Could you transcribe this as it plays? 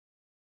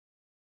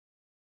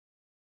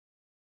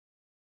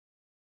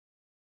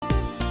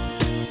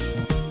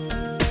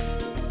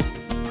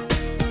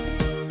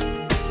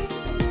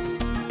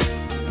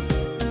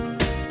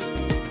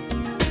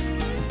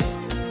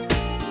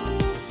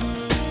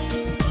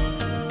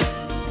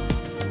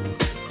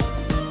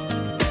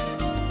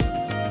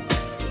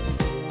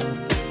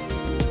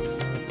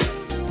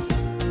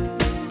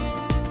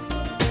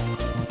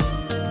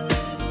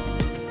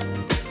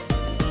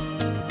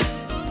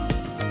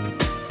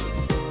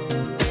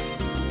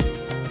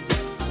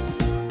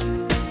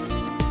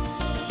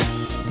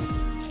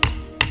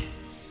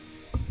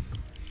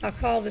I'll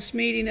call this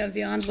meeting of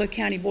the Onslow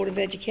County Board of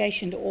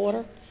Education to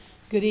order.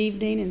 Good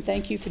evening, and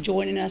thank you for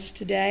joining us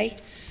today.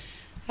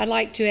 I'd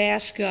like to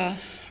ask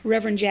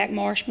Reverend Jack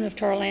Marshman of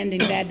Tar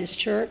Landing Baptist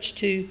Church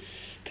to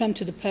come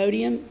to the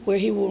podium where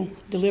he will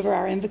deliver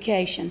our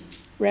invocation.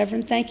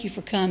 Reverend, thank you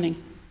for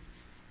coming.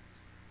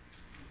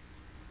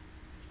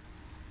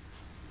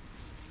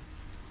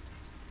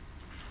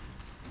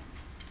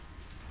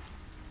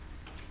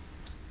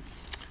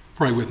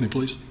 Pray with me,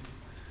 please.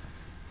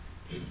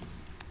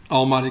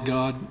 Almighty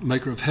God,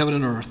 maker of heaven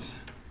and earth,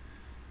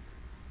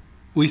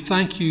 we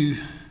thank you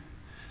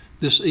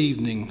this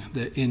evening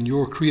that in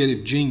your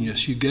creative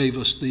genius you gave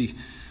us the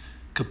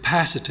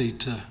capacity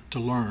to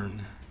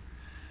learn,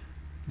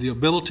 the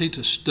ability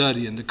to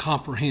study and to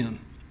comprehend,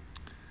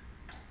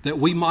 that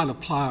we might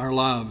apply our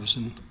lives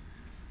and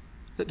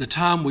that the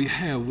time we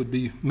have would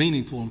be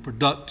meaningful and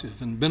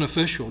productive and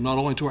beneficial not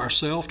only to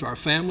ourselves, to our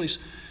families,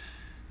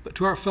 but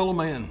to our fellow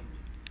man.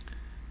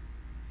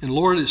 And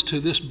Lord, it's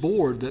to this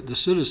board that the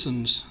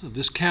citizens of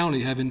this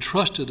county have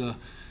entrusted a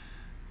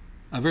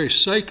very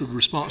sacred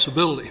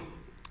responsibility,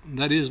 and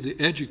that is the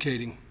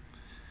educating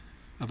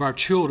of our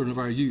children, of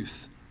our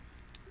youth.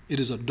 It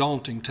is a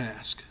daunting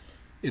task.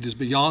 It is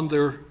beyond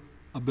their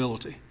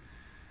ability.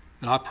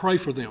 And I pray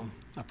for them.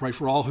 I pray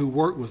for all who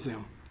work with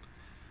them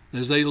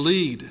as they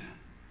lead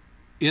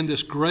in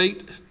this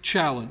great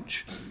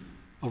challenge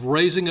of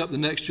raising up the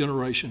next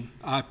generation.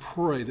 I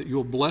pray that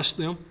you'll bless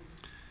them.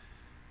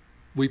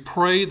 We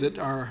pray that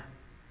our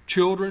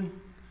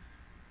children,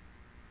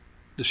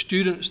 the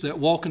students that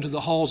walk into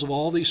the halls of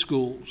all these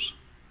schools,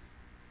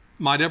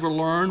 might ever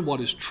learn what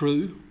is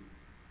true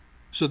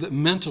so that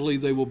mentally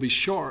they will be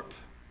sharp,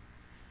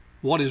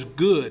 what is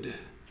good,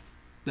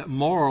 that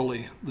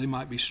morally they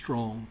might be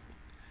strong.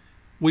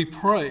 We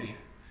pray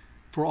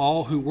for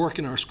all who work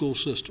in our school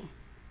system.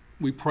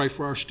 We pray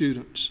for our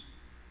students,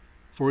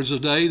 for it is a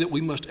day that we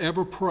must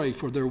ever pray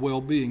for their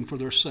well-being, for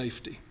their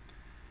safety.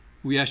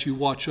 We ask you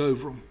watch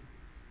over them.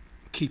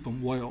 Keep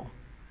them well.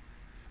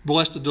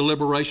 Bless the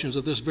deliberations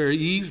of this very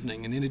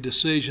evening and any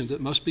decisions that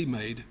must be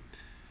made.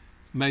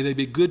 May they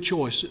be good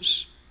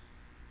choices.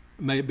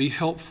 May it be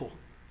helpful.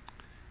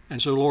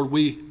 And so, Lord,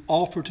 we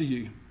offer to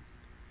you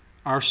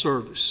our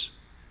service,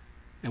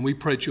 and we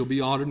pray that you'll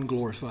be honored and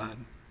glorified.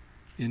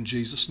 In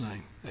Jesus'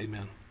 name,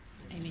 amen.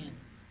 Amen.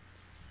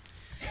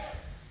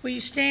 Will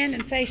you stand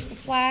and face the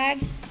flag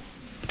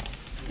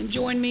and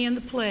join me in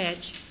the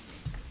pledge?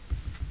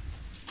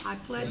 I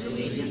pledge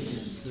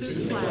allegiance to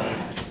the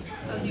flag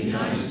of the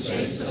United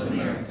States of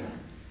America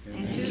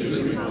and to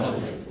the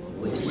republic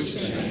for which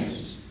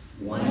stands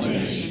one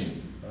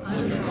nation,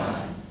 under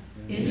God,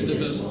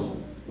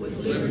 indivisible, with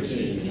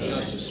liberty and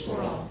justice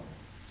for all.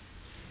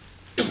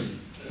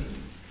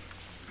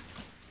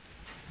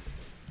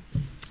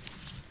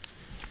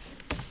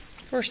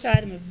 First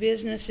item of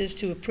business is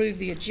to approve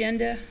the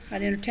agenda.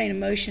 I'd entertain a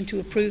motion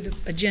to approve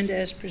the agenda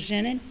as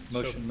presented.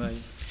 Motion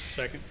made.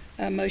 Second.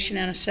 A motion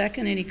and a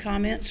second. Any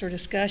comments or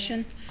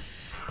discussion?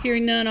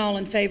 Hearing none, all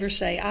in favor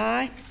say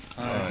aye.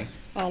 Aye.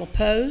 All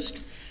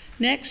opposed.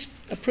 Next,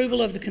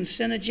 approval of the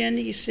consent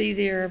agenda. You see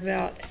there are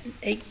about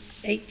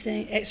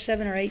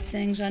seven or eight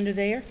things under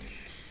there.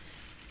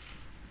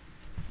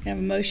 Have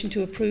a motion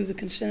to approve the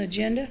consent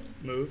agenda.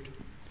 Moved.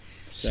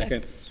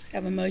 Second.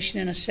 Have a motion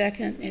and a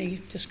second.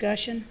 Any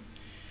discussion?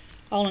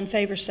 All in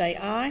favor say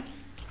aye.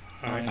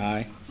 Aye.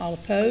 Aye. All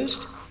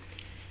opposed.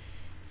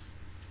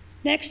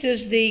 Next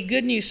is the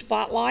Good News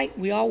Spotlight.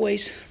 We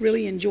always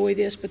really enjoy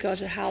this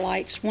because it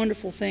highlights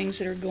wonderful things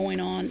that are going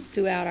on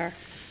throughout our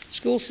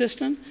school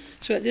system.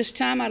 So at this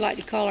time, I'd like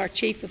to call our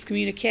Chief of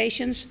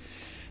Communications,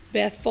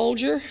 Beth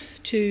Folger,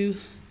 to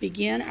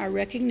begin our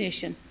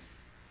recognition.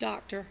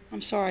 Doctor,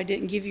 I'm sorry I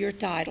didn't give you your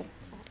title.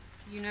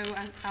 You know,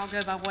 I'll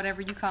go by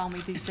whatever you call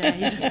me these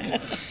days.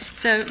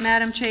 So,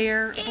 Madam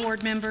Chair,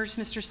 board members,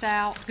 Mr.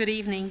 Stout, good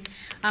evening.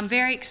 I'm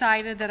very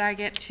excited that I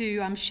get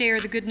to share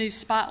the Good News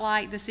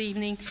Spotlight this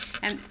evening,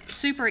 and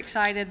super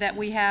excited that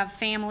we have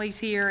families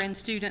here and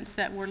students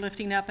that we're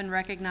lifting up and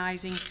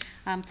recognizing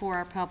for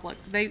our public.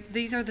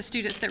 These are the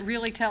students that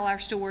really tell our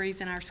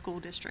stories in our school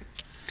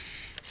district.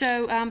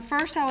 So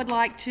first I would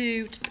like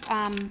to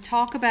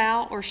talk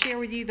about or share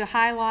with you the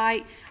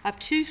highlight of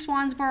two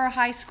Swansboro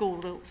High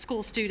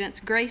School students,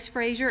 Grace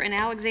Frazier and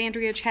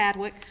Alexandria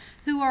Chadwick,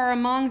 who are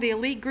among the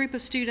elite group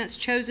of students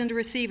chosen to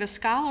receive a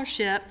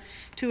scholarship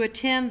to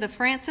attend the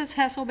Frances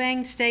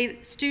Hesselbang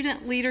State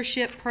Student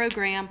Leadership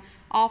Program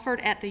offered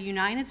at the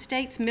United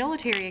States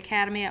Military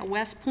Academy at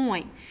West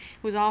Point.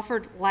 It was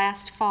offered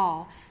last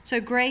fall.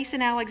 So Grace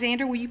and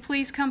Alexander, will you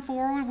please come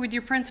forward with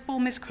your principal,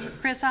 Ms.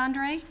 Chris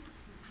Andre?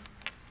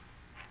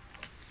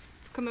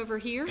 Come over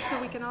here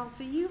so we can all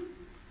see you.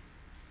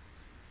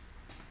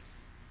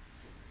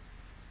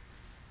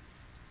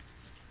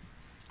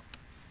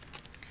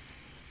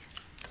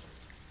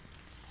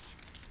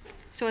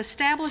 So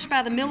established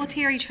by the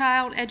Military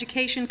Child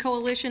Education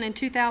Coalition in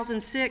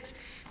 2006,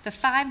 the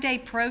 5-day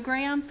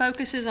program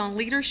focuses on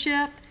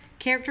leadership,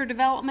 character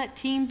development,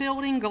 team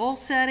building, goal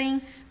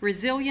setting,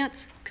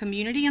 resilience,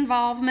 community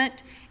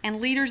involvement,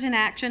 and leaders in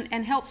action,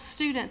 and helps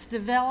students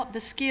develop the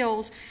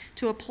skills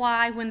to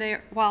apply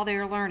while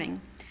they're learning.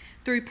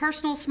 Through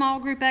personal small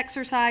group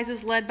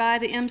exercises led by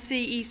the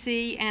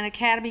MCEC and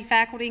Academy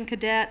faculty and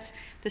cadets,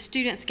 the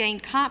students gain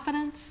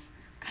confidence,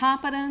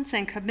 competence,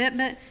 and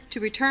commitment to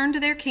return to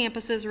their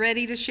campuses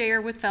ready to share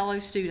with fellow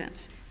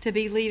students, to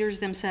be leaders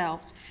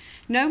themselves.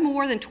 No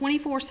more than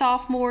 24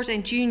 sophomores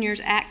and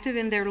juniors active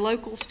in their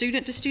local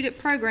student-to-student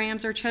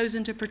programs are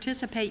chosen to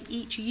participate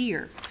each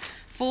year.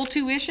 Full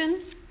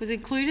tuition was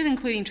included,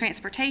 including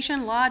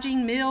transportation,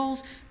 lodging,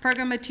 meals,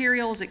 program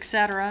materials,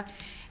 etc.,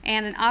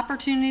 and an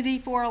opportunity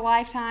for a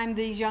lifetime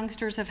these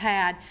youngsters have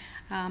had.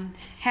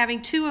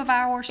 Having 2 of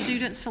our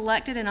students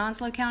selected in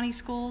Onslow County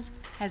schools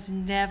has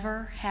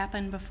never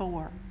happened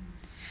before.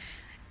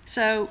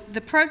 So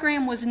the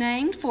program was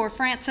named for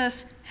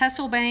Frances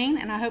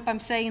Hesselbein, and I hope I'm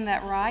saying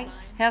that right.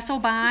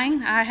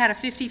 Hesselbein, I had a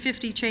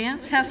 50-50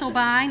 chance.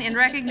 Hesselbein, in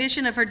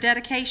recognition of her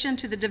dedication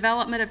to the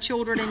development of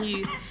children and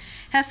youth.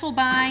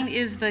 Hesselbein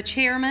is the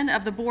chairman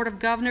of the Board of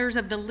Governors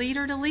of the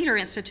Leader to Leader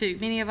Institute.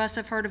 Many of us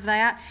have heard of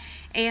that.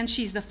 And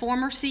she's the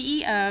former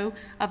CEO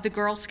of the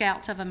Girl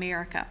Scouts of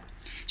America.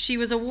 She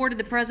was awarded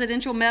the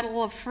Presidential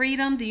Medal of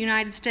Freedom, the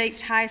United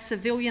States' highest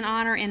civilian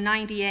honor, in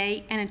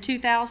 '98, and in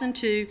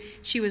 2002,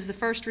 she was the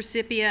first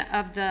recipient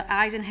of the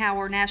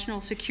Eisenhower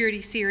National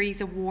Security Series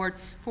Award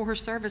for her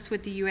service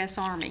with the U.S.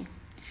 Army.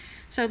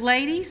 So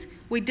ladies,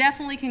 we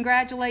definitely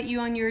congratulate you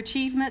on your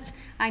achievements.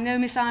 I know,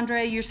 Miss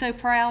Andre, you're so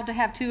proud to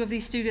have 2 of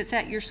these students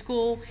at your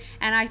school,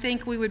 and I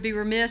think we would be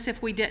remiss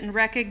if we didn't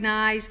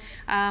recognize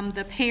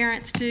the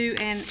parents too,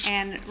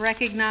 and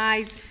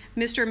recognize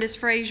Mr. and Miss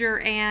Frazier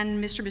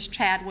and Mr. and Miss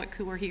Chadwick,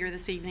 who are here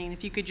this evening.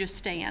 If you could just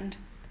stand.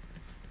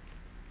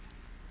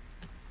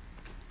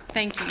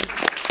 Thank you.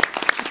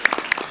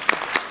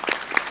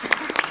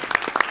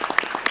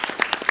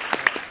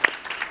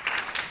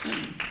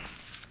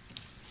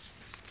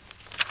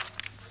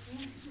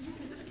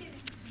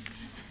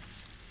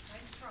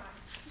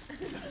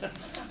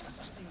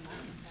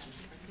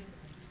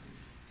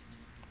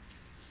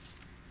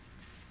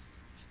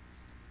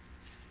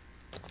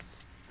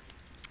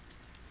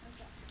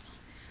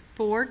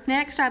 Board.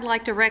 Next, I'd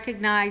like to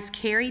recognize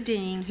Carrie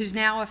Dean, who's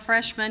now a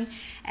freshman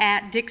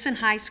at Dixon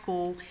High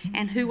School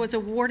and who was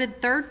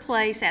awarded 3rd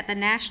place at the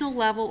national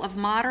level of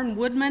Modern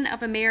Woodmen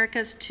of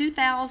America's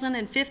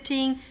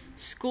 2015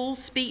 School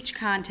Speech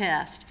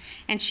Contest.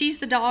 And she's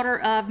the daughter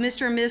of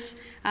Mr. and Miss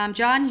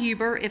John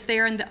Huber, if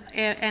they're in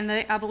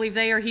the, I believe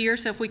they are here,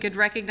 so if we could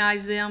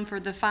recognize them for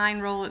the fine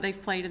role that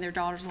they've played in their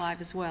daughter's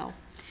life as well.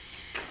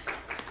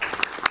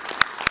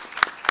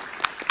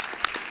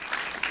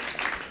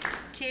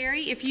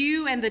 Carrie, if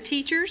you and the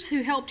teachers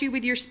who helped you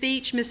with your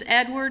speech, Miss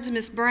Edwards,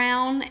 Miss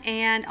Brown,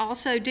 and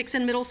also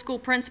Dixon Middle School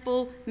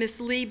Principal, Miss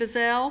Lee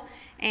Bazell,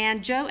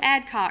 and Joe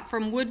Adcock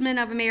from Woodmen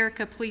of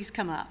America, please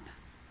come up.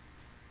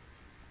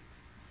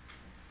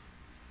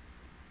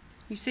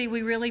 You see,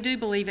 we really do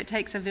believe it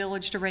takes a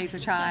village to raise a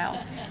child.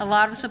 A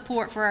lot of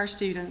support for our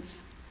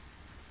students.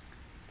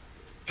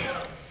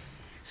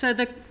 So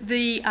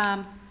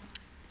the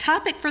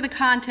topic for the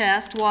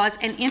contest was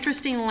an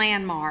interesting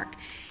landmark.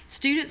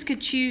 Students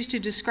could choose to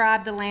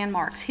describe the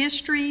landmark's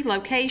history,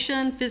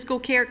 location, physical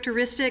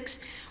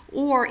characteristics,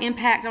 or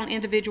impact on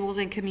individuals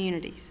and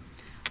communities.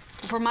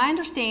 From my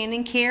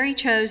understanding, Carrie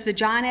chose the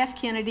John F.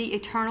 Kennedy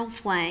Eternal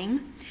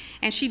Flame,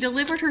 and she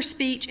delivered her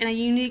speech in a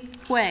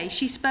unique way.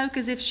 She spoke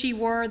as if she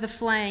were the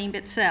flame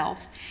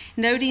itself,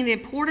 noting the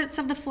importance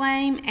of the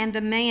flame and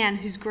the man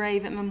whose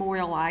grave it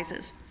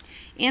memorializes.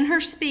 In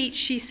her speech,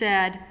 she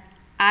said,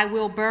 "I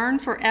will burn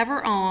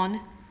forever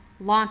on,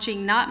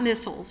 launching not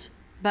missiles,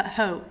 but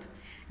hope,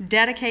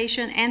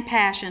 dedication, and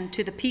passion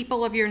to the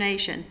people of your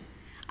nation.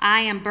 I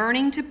am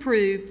burning to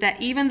prove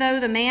that even though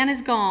the man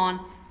is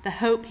gone, the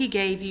hope he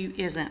gave you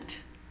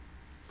isn't."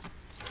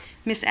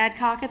 Miss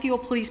Adcock, if you will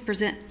please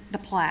present the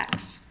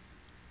plaques.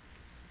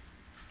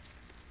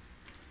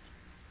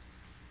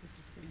 This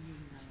is for you,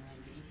 young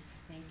lady.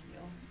 Thank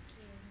you.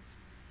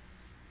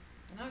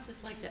 And I would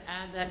just like to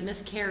add that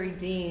Miss Carrie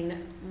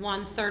Dean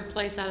won 3rd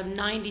place out of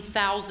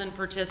 90,000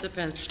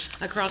 participants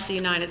across the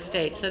United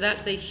States. So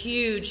that's a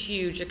huge,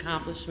 huge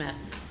accomplishment.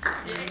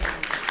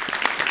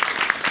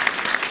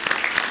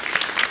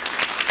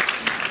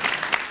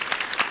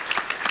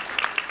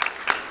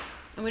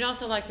 And we'd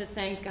also like to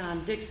thank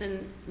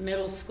Dixon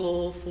Middle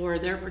School for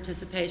their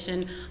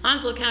participation.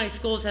 Onslow County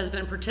Schools has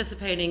been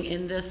participating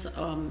in this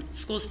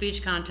school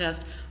speech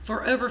contest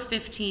for over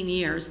 15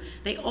 years.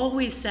 They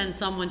always send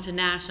someone to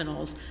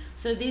nationals.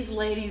 So these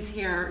ladies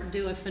here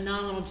do a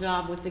phenomenal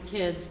job with the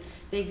kids.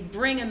 They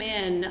bring them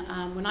in,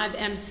 when I've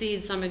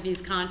emceed some of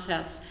these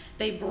contests,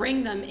 they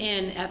bring them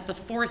in at the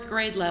 4th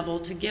grade level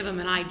to give them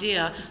an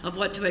idea of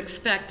what to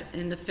expect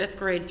in the 5th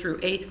grade through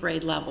 8th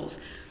grade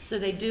levels. So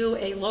they do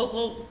a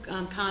local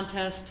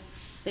contest,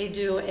 they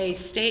do a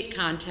state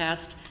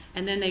contest,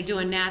 and then they do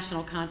a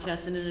national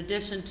contest. And in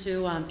addition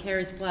to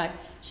Carrie's plaque,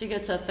 she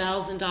gets a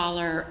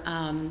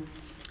 $1,000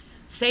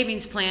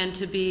 savings plan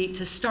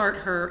to start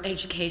her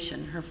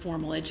education, her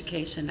formal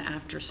education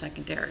after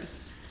secondary.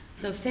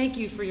 So thank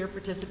you for your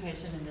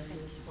participation, and this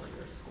is for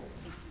your school.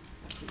 I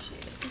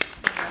appreciate it.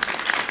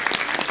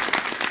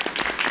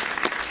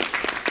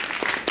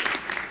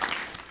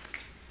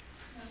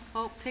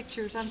 Oh,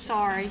 pictures, I'm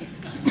sorry.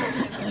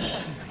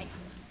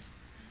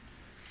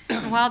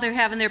 While they're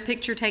having their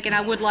picture taken,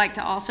 I would like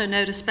to also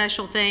note a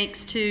special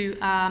thanks to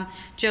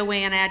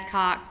Joanne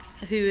Adcock,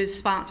 who has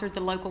sponsored the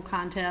local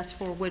contest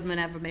for Woodmen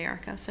of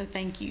America. So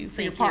thank you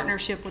for your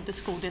partnership with the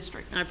school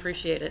district. I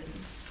appreciate it.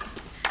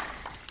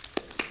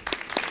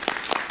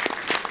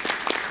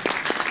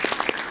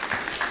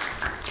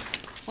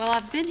 Well,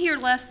 I've been here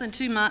less than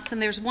 2 months,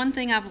 and there's one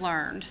thing I've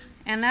learned.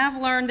 And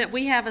I've learned that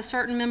we have a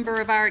certain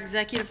member of our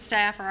executive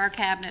staff or our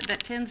cabinet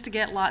that tends to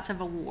get lots of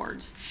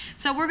awards.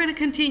 So we're going to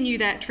continue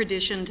that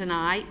tradition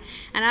tonight.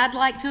 And I'd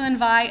like to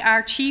invite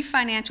our Chief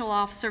Financial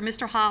Officer,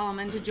 Mr.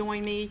 Holloman, to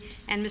join me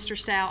and Mr.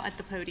 Stout at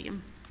the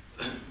podium.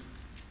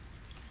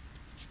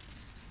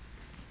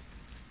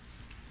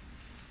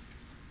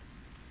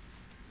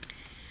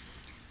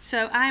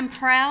 So I'm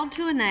proud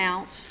to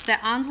announce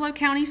that Onslow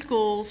County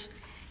Schools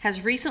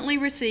has recently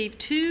received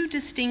 2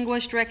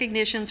 distinguished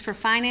recognitions for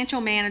financial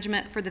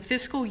management for the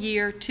fiscal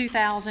year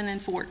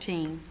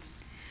 2014.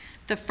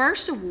 The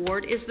first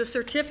award is the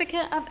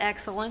Certificate of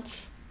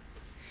Excellence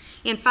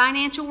in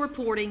Financial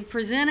Reporting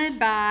presented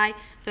by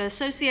the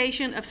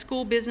Association of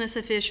School Business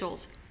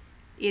Officials.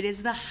 It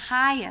is the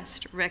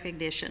highest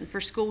recognition for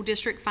school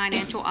district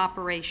financial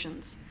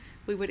operations.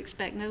 We would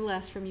expect no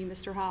less from you,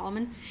 Mr.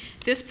 Holloman.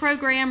 This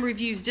program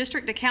reviews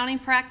district accounting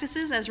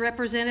practices as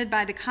represented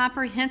by the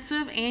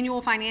comprehensive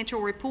annual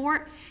financial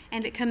report,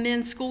 and it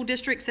commends school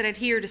districts that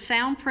adhere to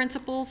sound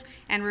principles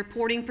and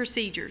reporting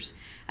procedures.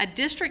 A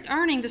district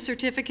earning the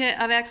Certificate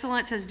of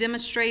Excellence has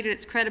demonstrated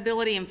its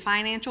credibility in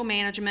financial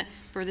management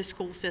for the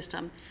school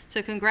system.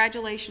 So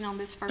congratulations on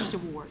this first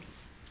award.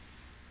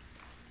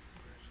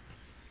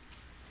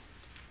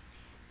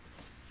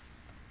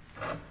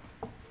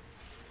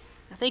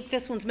 I think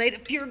this one's made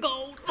of pure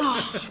gold.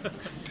 Oh.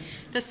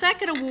 The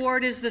second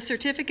award is the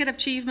Certificate of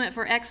Achievement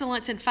for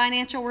Excellence in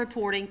Financial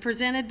Reporting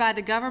presented by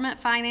the Government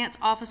Finance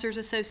Officers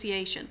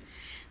Association.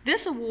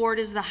 This award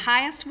is the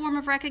highest form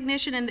of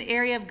recognition in the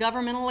area of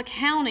governmental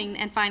accounting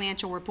and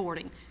financial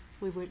reporting.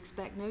 We would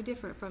expect no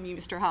different from you,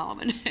 Mr.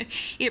 Holloman.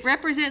 It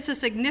represents a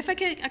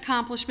significant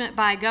accomplishment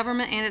by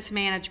government and its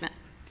management.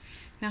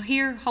 Now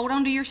here, hold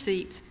on to your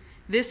seats.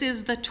 This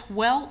is the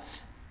 12th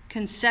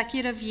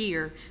consecutive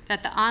year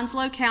that the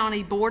Onslow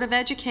County Board of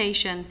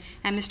Education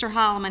and Mr.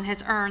 Holloman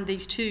has earned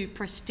these 2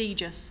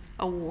 prestigious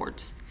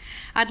awards.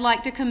 I'd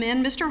like to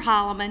commend Mr.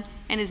 Holloman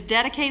and his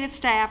dedicated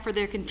staff for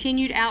their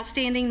continued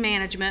outstanding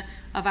management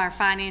of our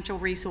financial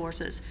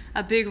resources.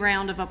 A big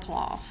round of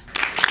applause.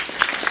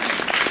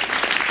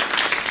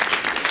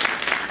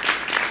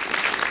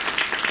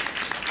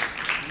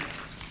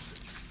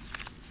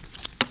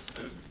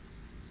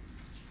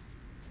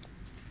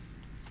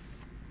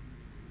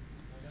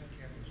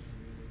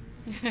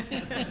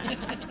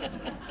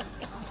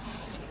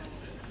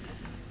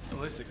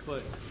 Unless it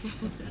clicked.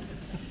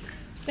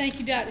 Thank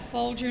you, Dr.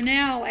 Folger.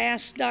 Now I'll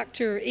ask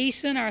Dr.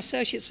 Eason, our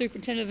Associate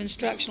Superintendent of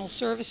Instructional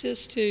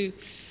Services, to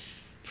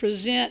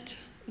present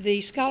the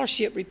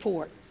scholarship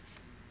report.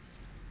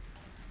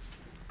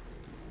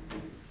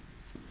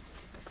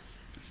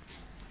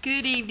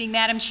 Good evening,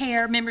 Madam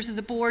Chair, members of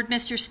the board,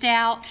 Mr.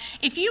 Stout.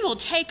 If you will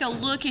take a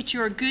look at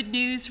your good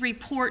news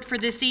report for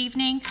this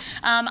evening,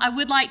 I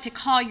would like to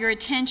call your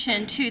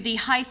attention to the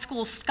high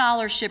school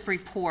scholarship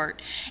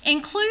report.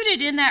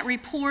 Included in that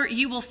report,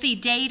 you will see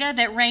data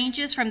that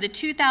ranges from the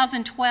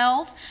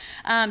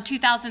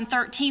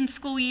 2012-2013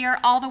 school year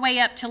all the way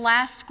up to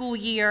last school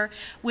year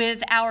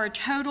with our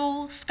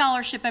total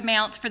scholarship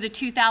amounts for the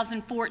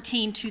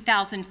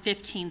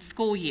 2014-2015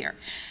 school year.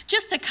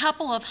 Just a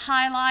couple of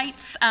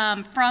highlights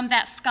from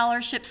that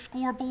scholarship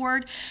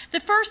scoreboard.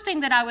 The first thing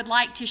that I would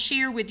like to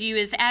share with you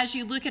is as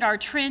you look at our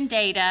trend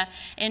data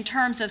in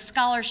terms of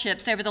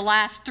scholarships over the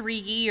last 3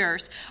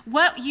 years,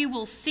 what you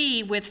will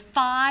see with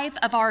 5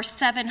 of our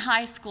 7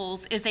 high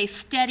schools is a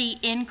steady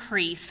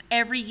increase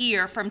every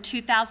year from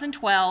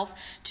 2012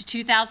 to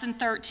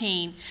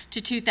 2013 to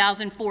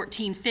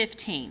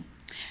 2014-15.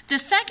 The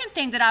second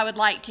thing that I would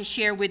like to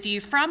share with you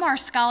from our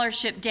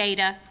scholarship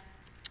data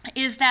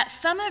is that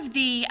some of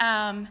the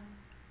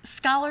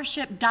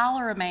scholarship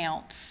dollar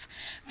amounts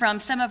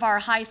from some of our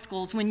high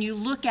schools, when you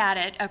look at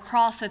it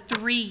across a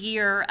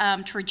 3-year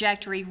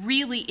trajectory,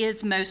 really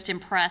is most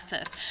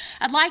impressive.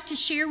 I'd like to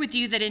share with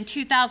you that in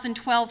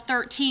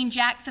 2012-13,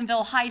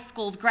 Jacksonville High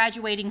School's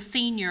graduating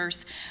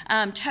seniors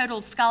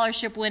totaled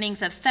scholarship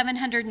winnings of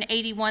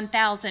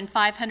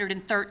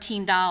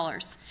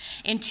 $781,513.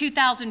 In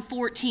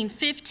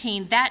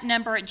 2014-15, that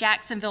number at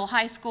Jacksonville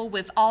High School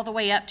was all the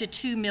way up to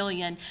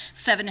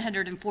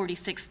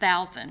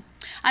 $2,746,000.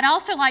 I'd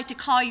also like to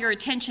call your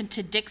attention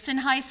to Dixon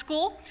High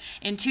School.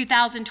 In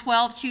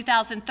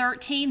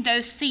 2012-2013,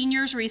 those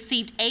seniors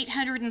received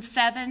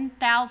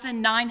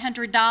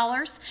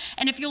 $807,900.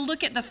 And if you'll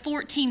look at the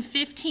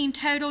 14-15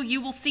 total,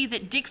 you will see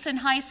that Dixon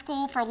High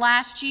School for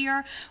last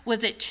year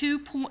was at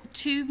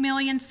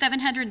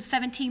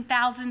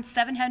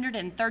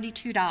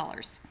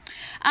 $2,717,732.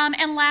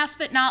 And last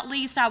but not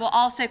least, I will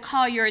also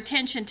call your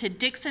attention to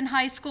Dixon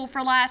High School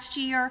for last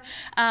year.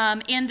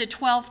 In the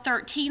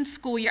 12-13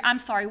 school year,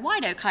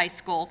 White Oak High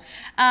School.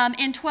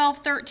 In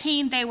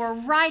 12-13, they were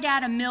right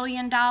at $1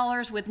 million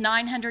with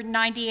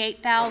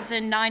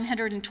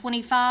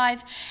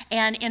 $998,925.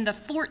 And in the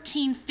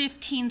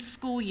 14-15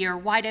 school year,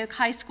 White Oak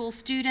High School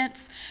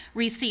students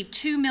received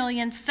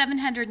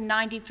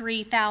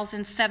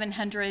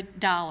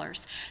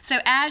 $2,793,700. So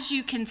as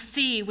you can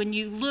see, when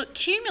you look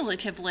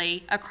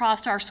cumulatively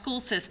across our school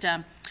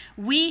system,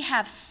 we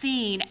have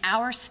seen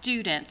our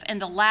students in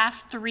the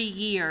last 3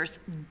 years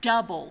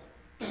double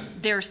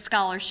their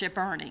scholarship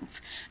earnings.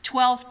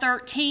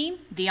 12-13,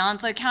 the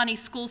Onslow County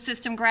School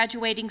System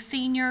graduating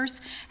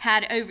seniors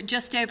had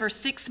just over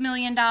 $6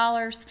 million,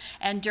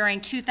 and during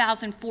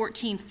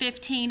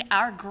 2014-15,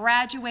 our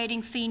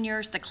graduating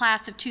seniors, the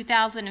class of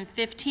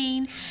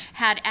 2015,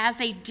 had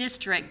as a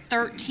district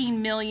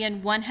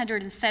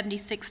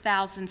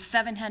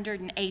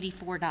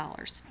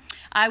 $13,176,784.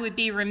 I would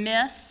be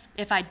remiss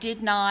if I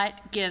did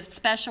not give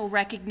special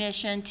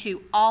recognition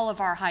to all of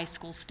our high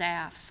school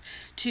staffs,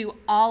 to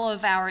all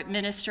of our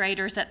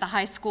administrators at the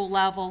high school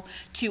level,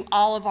 to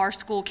all of our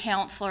school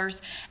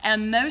counselors,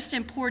 and most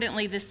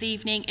importantly this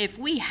evening, if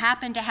we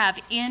happen to have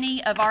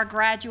any of our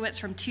graduates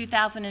from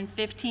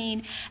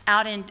 2015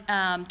 out in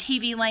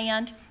TV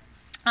land,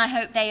 I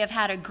hope they have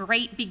had a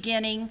great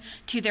beginning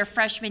to their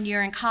freshman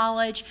year in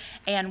college,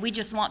 and we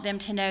just want them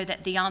to know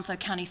that the Onslow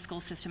County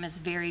School System is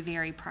very,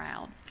 very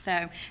proud.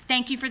 So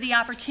thank you for the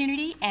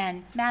opportunity,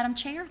 and Madam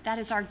Chair, that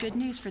is our good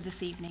news for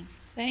this evening.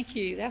 Thank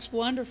you. That's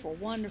wonderful,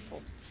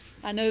 wonderful.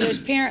 I know those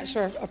parents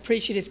are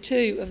appreciative,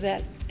 too, of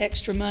that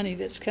extra money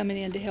that's coming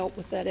in to help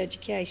with that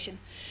education.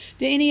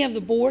 Do any of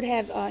the board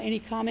have any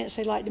comments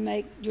they'd like to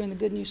make during the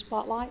Good News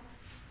Spotlight?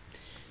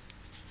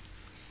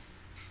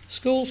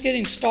 School's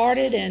getting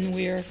started, and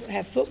we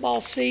have football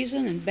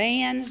season and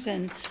bands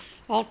and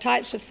all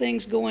types of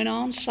things going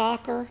on,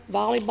 soccer,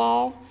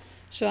 volleyball.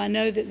 So I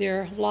know that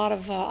there are a lot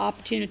of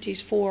opportunities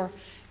for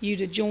you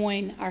to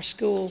join our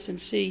schools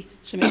and see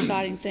some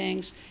exciting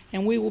things.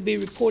 And we will be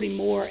reporting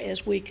more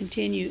as we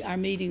continue our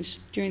meetings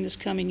during this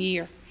coming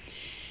year.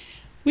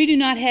 We do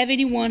not have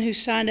anyone who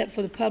signed up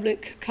for the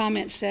public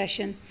comment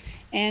session.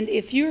 And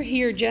if you're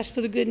here just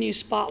for the Good News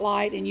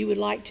Spotlight and you would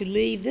like to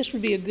leave, this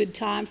would be a good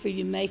time for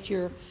you to make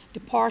your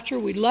departure.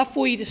 We'd love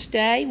for you to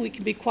stay. We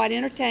can be quite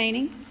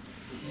entertaining.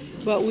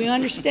 But we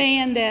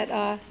understand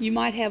that you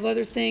might have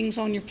other things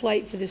on your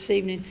plate for this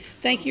evening.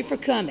 Thank you for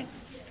coming.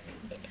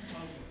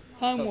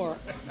 Homework.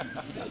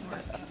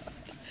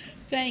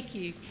 Thank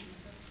you.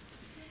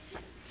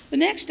 The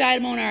next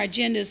item on our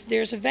agenda is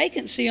there's a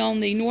vacancy on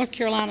the North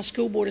Carolina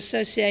School Board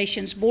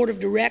Association's Board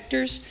of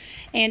Directors,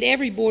 and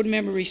every board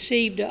member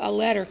received a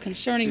letter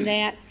concerning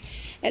that.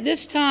 At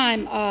this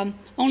time,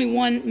 only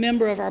one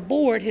member of our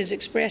board has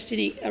expressed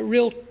any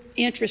real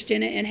interest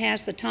in it and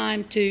has the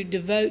time to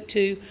devote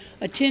to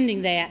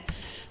attending that.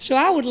 So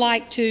I would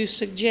like to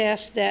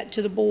suggest that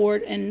to the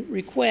board and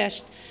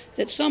request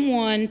that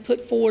someone put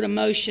forward a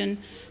motion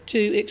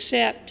to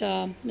accept,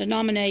 to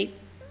nominate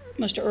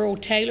Mr. Earl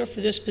Taylor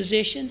for this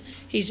position.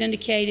 He's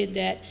indicated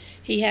that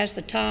he has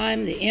the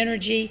time, the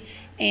energy,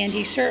 and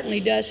he certainly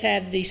does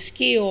have the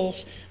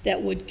skills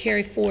that would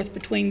carry forth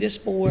between this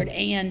board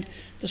and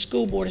the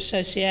School Board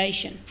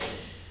Association.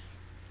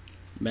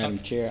 Madam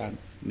Chair, I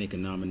make a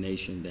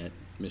nomination that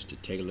Mr.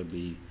 Taylor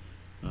be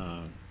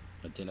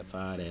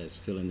identified as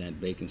filling that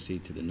vacancy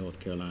to the North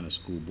Carolina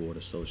School Board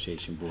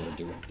Association Board of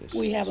Directors.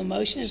 We have a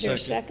motion. Is there a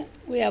second?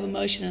 We have a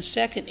motion and a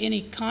second.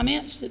 Any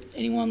comments that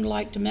anyone would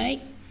like to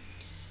make?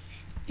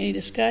 Any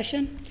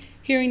discussion?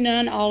 Hearing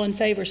none, all in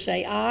favor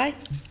say aye.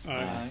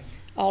 Aye.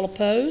 All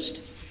opposed?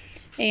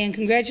 And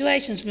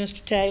congratulations,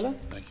 Mr. Taylor.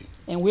 Thank you.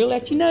 And we'll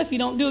let you know if you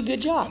don't do a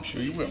good job. I'm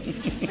sure you will.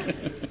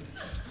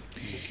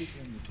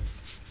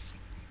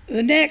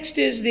 The next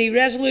is the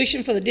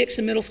resolution for the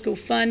Dixon Middle School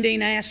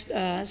funding. I asked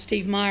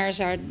Steve Myers,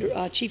 our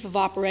Chief of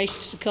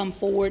Operations, to come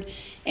forward,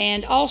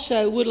 and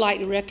also would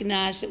like to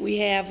recognize that we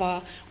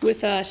have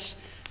with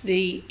us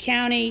the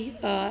county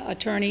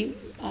attorney,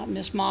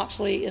 Ms.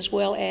 Moxley, as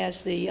well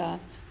as the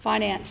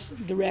finance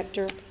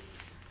director,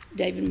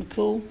 David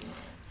McCool.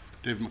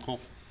 David McCool.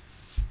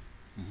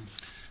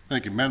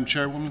 Thank you. Madam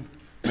Chairwoman,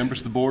 members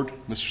of the board,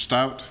 Mr.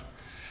 Stout.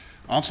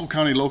 Onslow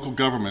County local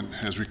government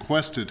has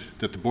requested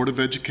that the Board of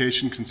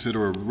Education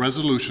consider a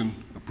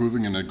resolution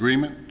approving an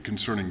agreement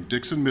concerning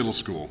Dixon Middle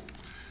School,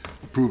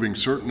 approving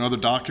certain other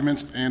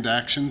documents and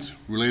actions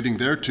relating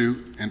thereto,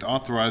 and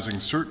authorizing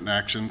certain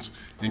actions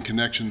in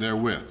connection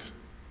therewith.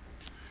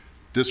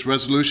 This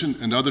resolution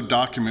and other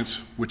documents,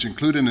 which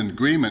include an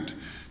agreement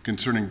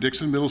concerning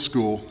Dixon Middle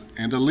School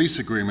and a lease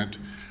agreement,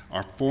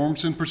 are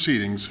forms and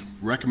proceedings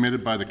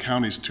recommended by the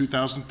county's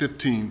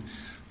 2015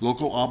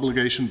 local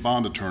obligation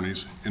bond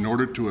attorneys in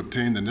order to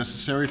obtain the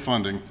necessary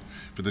funding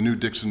for the new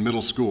Dixon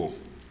Middle School.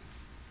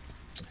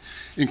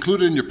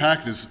 Included in your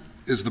packet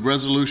is the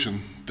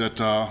resolution that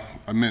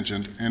I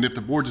mentioned, and if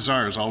the board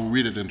desires, I'll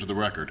read it into the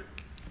record.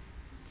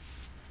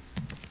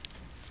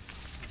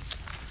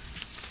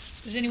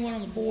 Does anyone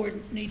on the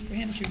board need for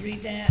him to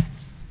read that?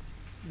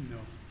 No.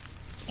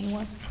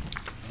 Anyone?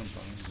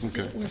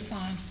 Okay. We're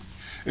fine.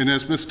 And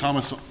as Ms.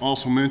 Thomas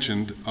also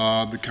mentioned,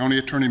 the county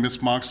attorney,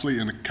 Ms. Moxley,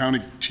 and the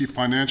county chief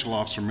financial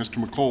officer,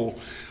 Mr. McCole,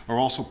 are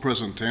also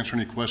present to answer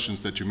any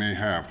questions that you may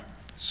have.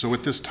 So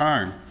at this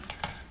time,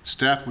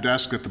 staff would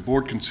ask that the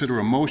board consider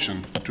a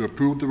motion to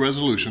approve the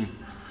resolution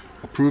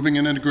approving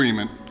an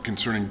agreement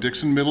concerning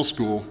Dixon Middle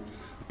School,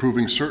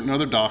 approving certain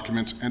other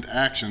documents and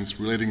actions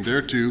relating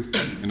thereto,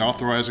 and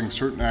authorizing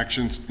certain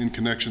actions in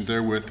connection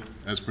therewith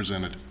as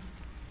presented.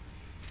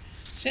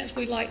 Since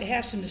we'd like to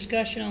have some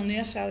discussion on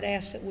this, I would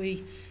ask that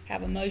we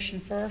have a motion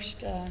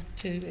first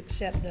to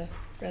accept the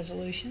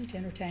resolution, to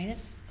entertain it.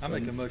 I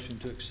make a motion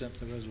to accept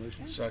the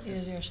resolution.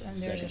 Second.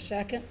 There's a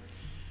second?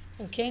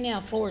 Okay,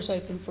 now floor is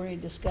open for any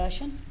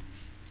discussion.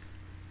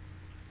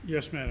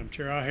 Yes, Madam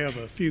Chair. I have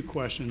a few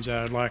questions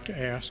I'd like to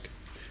ask.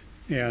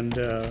 And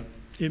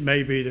it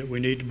may be that we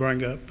need to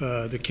bring up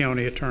the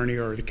county attorney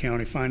or the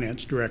county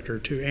finance director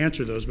to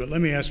answer those, but let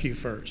me ask you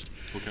first.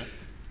 Okay.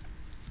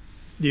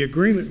 The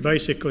agreement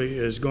basically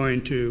is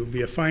going to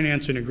be a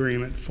financing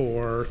agreement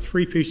for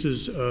 3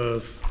 pieces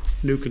of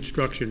new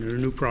construction or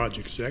new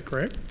projects. Is that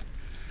correct?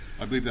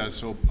 I believe that is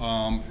so.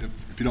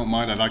 If you don't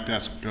mind, I'd like to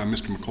ask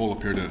Mr. McCole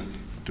up here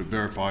to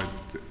verify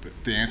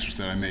the answers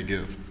that I may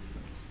give.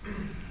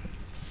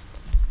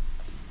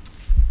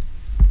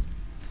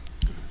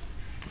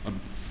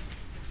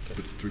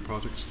 Three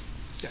projects?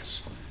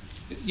 Yes.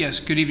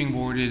 Yes, good evening,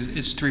 board.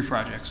 It's 3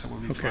 projects that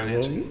we'll be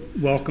financing.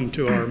 Well, welcome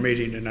to our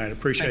meeting tonight.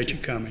 Appreciate you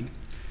coming.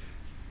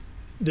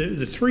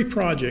 The 3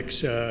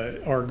 projects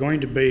are going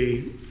to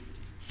be,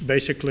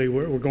 basically,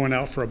 we're going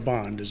out for a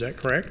bond. Is that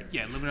correct?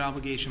 Yeah, limited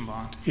obligation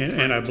bond.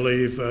 And I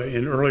believe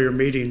in earlier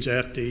meetings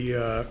at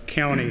the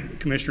county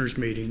commissioners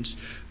meetings,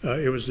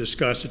 it was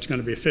discussed it's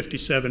going to be a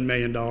 $57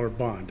 million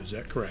bond. Is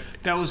that correct?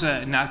 That was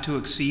a not to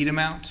exceed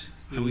amount.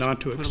 A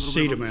not to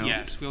exceed amount.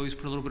 Yes, we always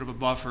put a little bit of a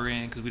buffer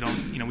in because we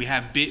don't,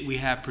 we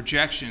have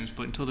projections,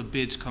 but until the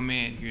bids come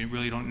in, you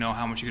really don't know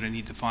how much you're going to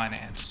need to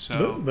finance.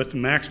 So, but the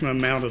maximum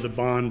amount of the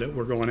bond that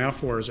we're going out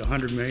for is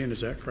 $100 million.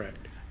 Is that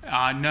correct?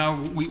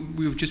 No,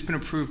 we've just been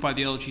approved by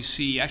the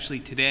LGC. Actually,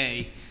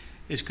 today,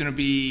 it's going to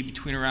be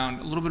between around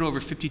a little bit over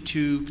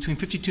between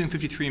 52 and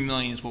 53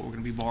 million is what we're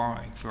going to be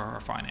borrowing for our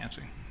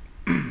financing.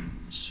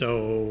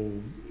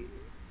 So.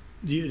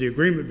 The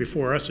agreement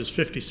before us is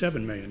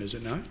 $57 million, is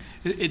it not?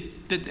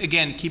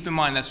 Again, keep in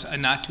mind that's a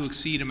not to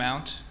exceed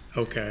amount.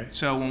 Okay.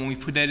 So when we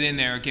put that in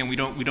there, again, we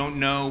don't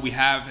know. We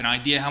have an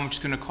idea how much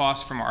it's going to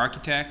cost from our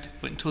architect,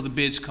 but until the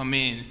bids come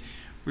in,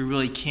 we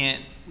really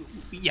can't.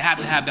 You have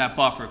to have that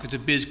buffer because the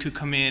bids could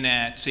come in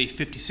at say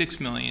 56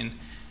 million,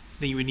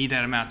 then you would need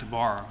that amount to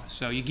borrow.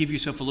 So you give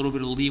yourself a little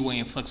bit of leeway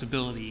and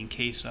flexibility in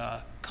case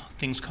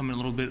things come in a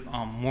little bit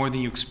more than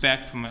you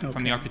expect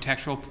from the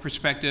architectural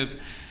perspective.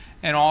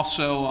 And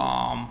also,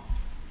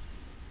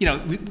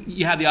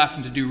 you have the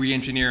option to do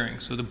re-engineering.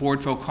 So the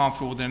board felt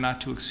comfortable with their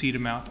not to exceed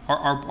amount,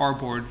 our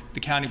board, the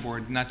county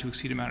board, not to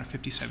exceed amount of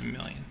 57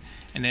 million.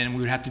 And then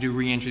we would have to do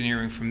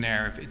re-engineering from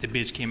there if the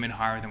bids came in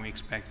higher than we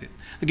expected.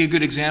 Like a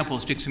good example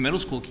is Dixon Middle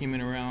School came in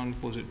around,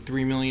 what was it,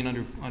 3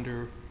 million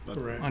under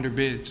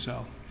bid.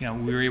 So,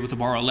 we were able to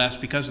borrow less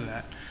because of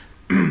that.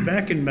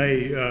 Back in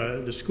May,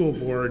 the school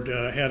board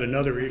had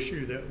another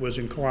issue that was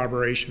in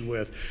collaboration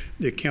with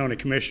the county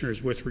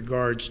commissioners with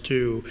regards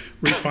to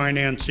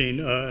refinancing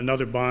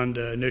another bond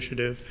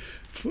initiative,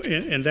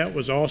 and that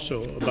was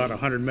also about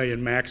 $100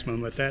 million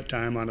maximum at that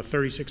time on a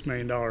 $36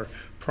 million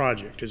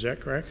project. Is that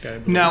correct?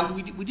 No,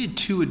 we did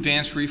 2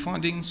 advanced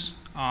refundings,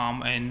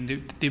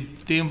 and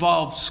they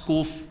involved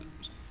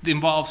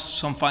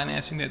some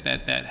financing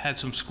that had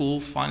some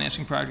school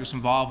financing projects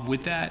involved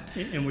with that.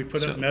 And we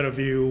put up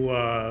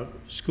Meadowview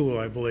School,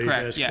 I believe,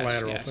 correct, as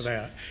collateral for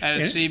that. At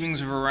a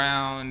savings of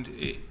around,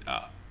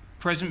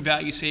 present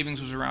value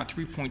savings was around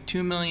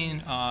 3.2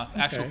 million.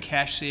 Actual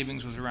cash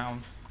savings was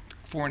around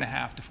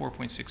 4.5 to 4.6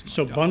 million.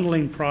 So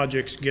bundling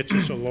projects gets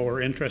us a lower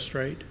interest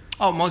rate?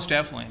 Oh, most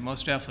definitely,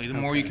 most definitely.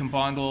 The more you can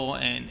bundle,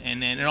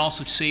 and then it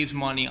also saves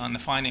money on the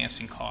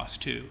financing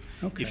cost too.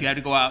 Okay. If you had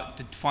to go out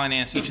to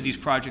finance each of these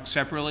projects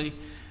separately,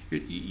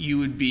 you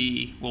would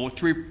be, the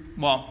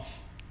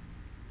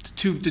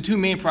 2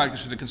 main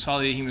projects are the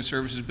Consolidated Human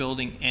Services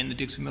Building and the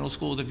Dixon Middle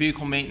School. The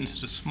vehicle maintenance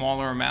is a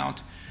smaller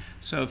amount.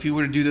 So if you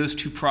were to do those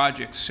 2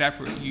 projects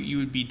separate, you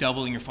would be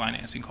doubling your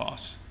financing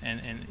costs.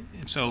 And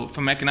so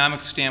from an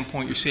economic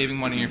standpoint, you're saving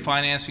money on your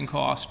financing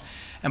cost.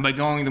 And by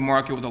going to the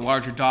market with a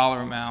larger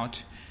dollar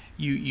amount,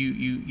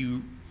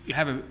 you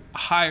have a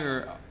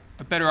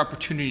better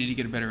opportunity to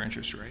get a better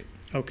interest rate.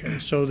 Okay,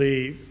 so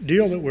the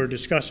deal that we're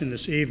discussing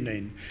this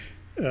evening,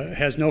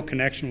 has no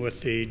connection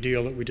with the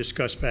deal that we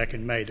discussed back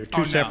in May. They're two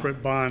no.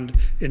 separate bond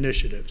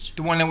initiatives.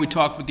 The one that we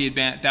talked with the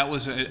that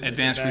was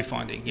advanced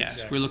refunding, yes.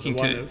 Exactly. We're looking The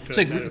one to,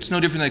 that, it's no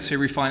different like, say,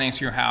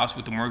 refinancing your house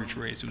with the mortgage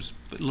rates. It's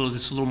a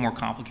little more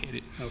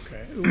complicated.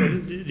 Okay.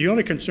 Well, the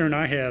only concern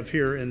I have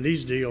here in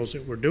these deals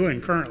that we're doing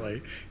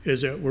currently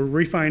is that we're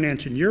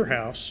refinancing your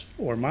house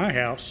or my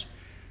house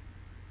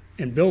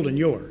and building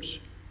yours.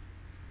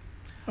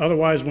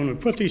 Otherwise, when we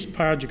put these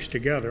projects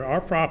together,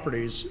 our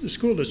properties, the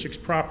school district's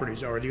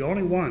properties, are the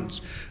only ones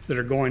that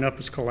are going up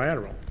as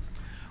collateral.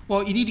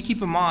 Well, you need to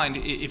keep in mind,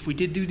 if we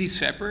did do these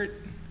separate,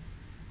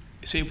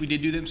 say if we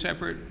did do them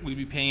separate, we'd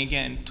be paying,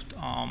 again,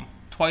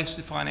 twice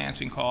the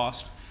financing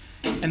cost.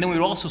 And then we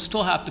would also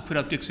still have to put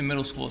up Dixon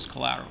Middle School as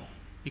collateral,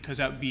 because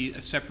that would be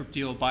a separate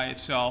deal by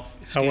itself.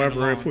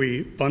 However, if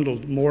we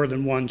bundled more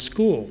than one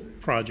school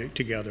project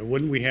together,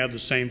 wouldn't we have the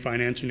same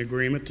financing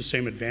agreement, the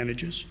same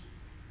advantages?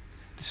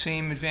 The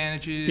same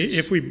advantages?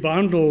 If we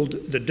bundled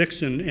the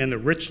Dixon and the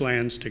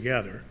Richlands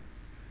together,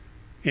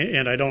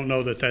 and I don't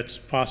know that that's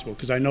possible,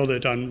 because I know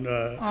that on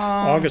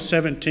August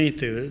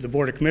 17th, the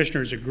Board of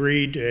Commissioners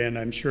agreed, and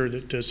I'm sure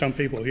that some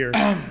people here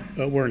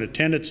were in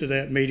attendance at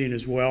that meeting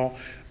as well.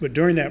 But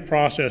during that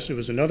process, there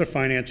was another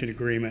financing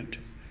agreement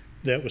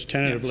that was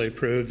tentatively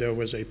approved. There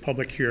was a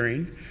public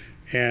hearing,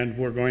 and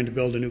we're going to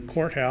build a new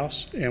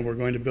courthouse, and we're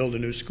going to build a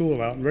new school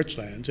out in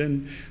Richlands.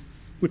 And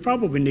we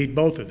probably need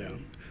both of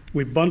them.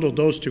 We bundled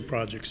those two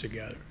projects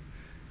together.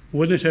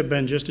 Wouldn't it have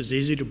been just as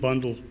easy to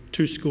bundle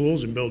two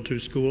schools and build two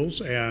schools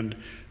and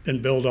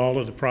then build all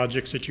of the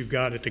projects that you've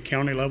got at the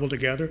county level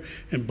together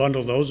and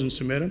bundle those and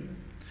submit them?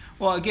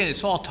 Well, again,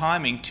 it's all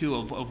timing, too,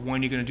 of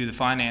when you're going to do the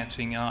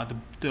financing.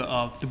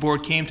 The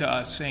board came to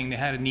us saying they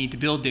had a need to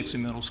build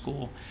Dixon Middle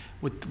School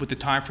with the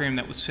time frame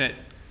that was set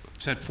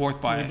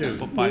forth by the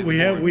board.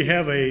 We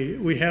have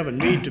a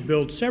need to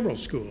build several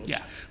schools.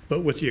 Yeah.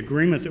 But with the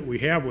agreement that we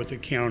have with the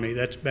county,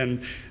 that's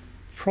been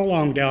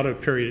prolonged out a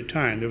period of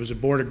time. There was a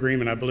board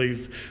agreement, I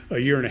believe, a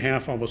year and a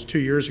half, almost 2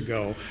 years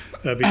ago,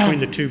 between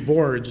the two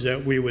boards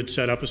that we would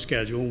set up a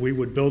schedule. We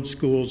would build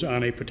schools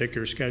on a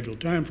particular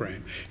scheduled time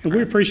frame. And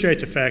we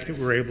appreciate the fact that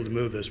we're able to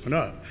move this one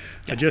up.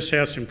 Yeah. I just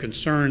have some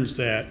concerns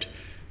that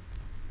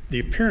the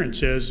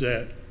appearance is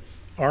that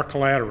our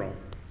collateral,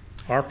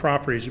 our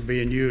properties are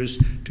being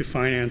used to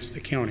finance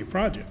the county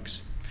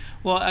projects.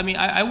 Well, I mean,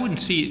 I wouldn't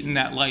see it in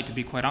that light, to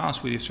be quite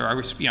honest with you, sir. I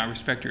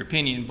respect your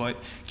opinion, but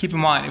keep in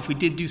mind, if we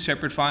did do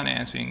separate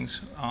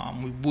financings,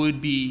 we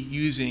would be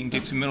using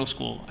Dixon Middle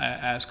School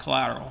as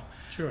collateral.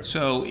 Sure.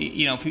 So,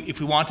 you know, if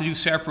we want to do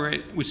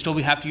separate, we'd still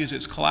have to use it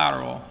as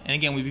collateral, and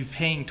again, we'd be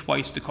paying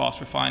twice the cost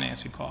for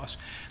financing costs.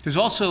 There's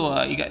also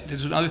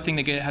there's another thing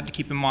that you have to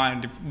keep in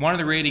mind. One of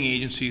the rating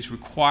agencies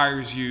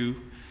requires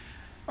you,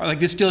 or like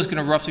this deal is going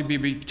to roughly be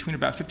between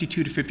about $52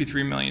 to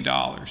 $53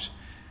 million.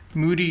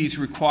 Moody's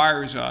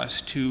requires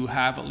us to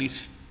have at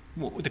least,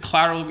 the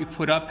collateral that we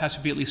put up has to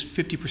be at least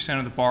 50%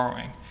 of the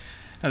borrowing.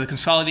 Now, the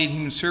Consolidated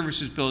Human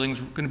Services building is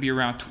going to be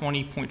around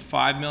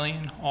 $20.5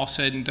 million, all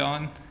said and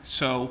done.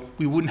 So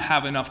we wouldn't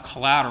have enough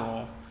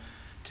collateral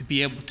to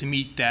be able to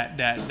meet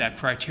that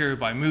criteria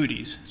by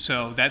Moody's.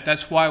 So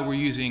that's why we're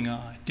using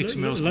Dixon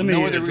Middle School. Let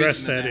me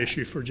address that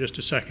issue for just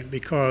a second,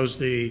 because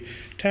the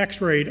tax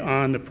rate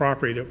on the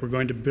property that we're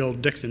going to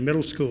build Dixon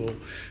Middle School,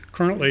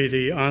 currently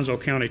the Onslow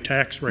County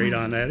tax rate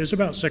on that is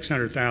about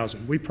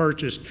 $600,000. We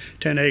purchased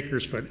 10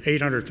 acres for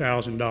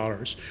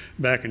 $800,000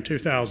 back in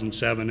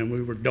 2007, and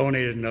we were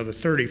donated another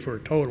 30 for a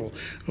total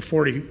of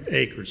 40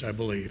 acres, I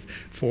believe,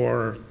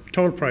 for a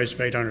total price of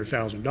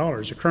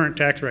 $800,000. The current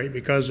tax rate,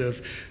 because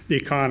of the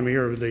economy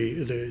or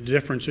the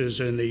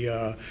differences in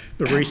the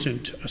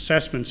recent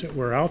assessments that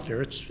were out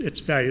there, it's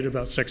valued at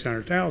about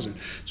 $600,000.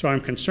 So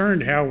I'm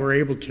concerned how we're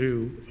able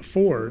to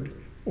afford,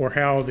 or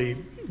how the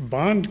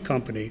bond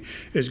company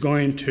is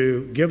going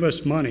to give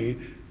us money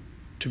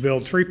to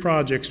build 3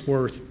 projects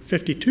worth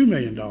 $52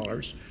 million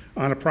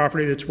on a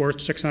property that's worth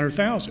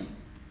 $600,000.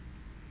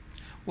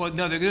 Well,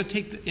 no, they're going to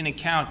take in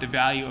account the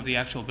value of the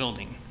actual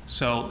building.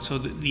 So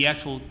the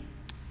actual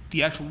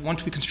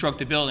once we construct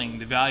the building,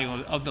 the value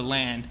of the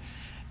land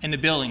and the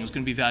building is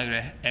going to be valued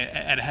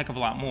at a heck of a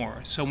lot more.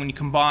 So when you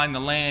combine the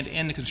land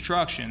and the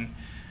construction,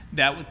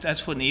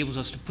 that's what enables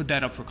us to put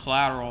that up for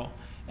collateral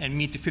and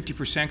meet the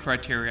 50%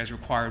 criteria as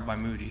required by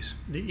Moody's.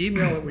 The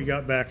email that we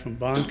got back from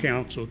bond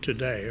counsel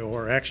today,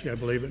 or actually I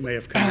believe it may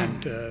have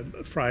come in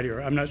Friday, or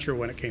I'm not sure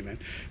when it came in,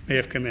 may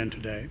have come in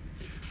today,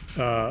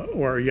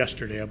 or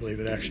yesterday I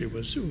believe it actually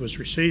was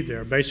received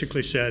there,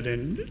 basically said,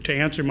 and to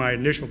answer my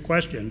initial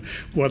question,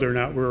 whether or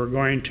not we were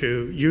going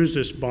to use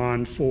this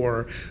bond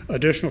for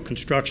additional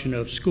construction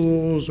of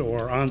schools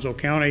or Onslow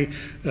County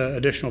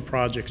additional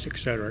projects, et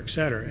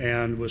cetera,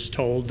 and was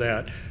told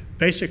that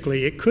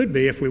basically it could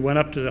be, if we went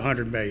up to the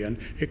 $100 million,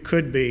 it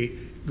could be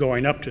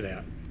going up to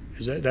that.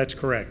 That's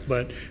correct.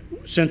 But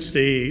since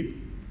who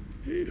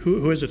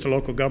is it, the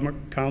local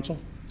government council?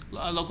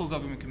 Local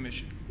government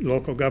commission.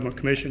 Local government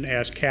commission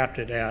has capped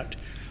it at.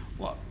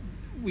 Well,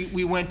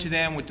 we went to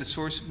them with the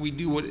source. We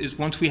do what is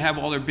once we have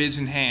all their bids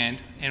in hand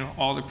and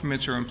all the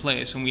permits are in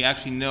place, and we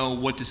actually know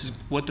what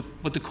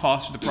the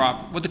cost of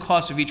what the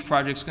cost of each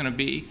project is going to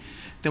be.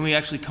 Then we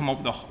actually come up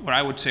with what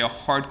I would say a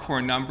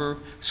hardcore number,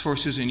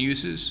 sources and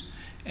uses,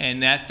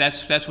 and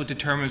that's what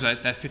determines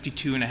that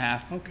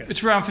 52.5. Okay.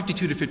 It's around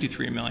 52 to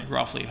 53 million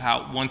roughly.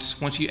 How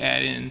once you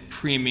add in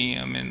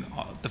premium and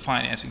the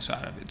financing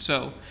side of it,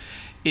 so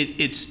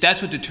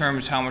that's what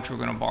determines how much we're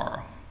going to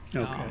borrow.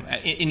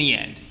 Okay. In the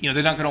end, they're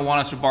not going to want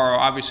us to borrow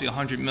obviously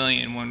 100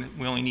 million when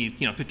we only need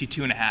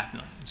 52.5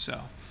 million. So.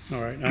 All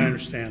right, I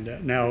understand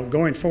that. Now,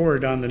 going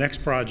forward on the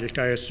next project,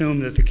 I assume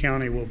that the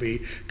county will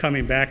be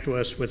coming back to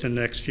us within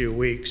the next few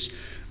weeks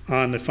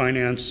on the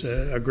finance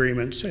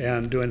agreements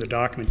and doing the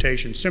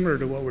documentation, similar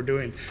to what we're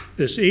doing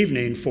this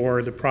evening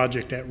for the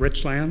project at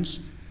Richlands.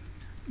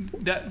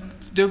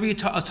 There'll be a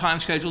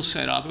time schedule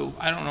set up.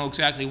 I don't know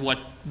exactly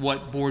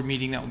what board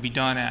meeting that will be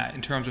done at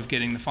in terms of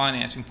getting the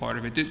financing part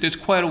of it. There's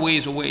quite a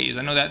ways away.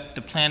 I know that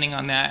the planning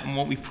on that and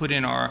what we put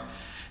in our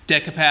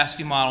debt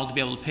capacity model to be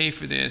able to pay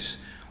for this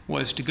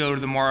was to go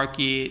to the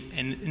market,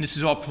 and this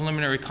is all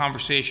preliminary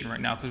conversation right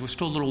now because we're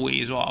still a little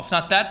ways off.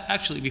 Not that,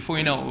 actually, before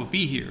you know it, will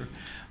be here,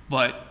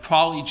 but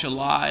probably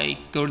July,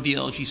 go to the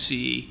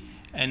LGC,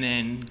 and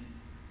then,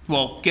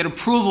 well, get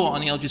approval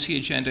on the LGC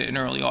agenda in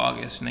early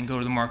August, and then go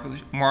to the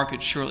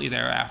market shortly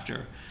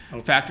thereafter,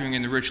 factoring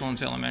in the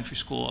Richlands Elementary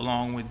School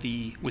along with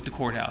the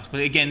courthouse.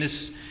 But again,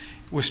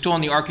 we're still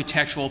in the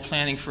architectural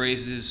planning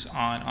phases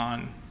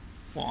on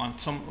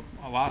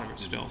a lot of it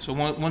still. So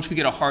once we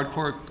get a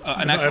hardcore,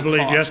 I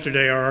believe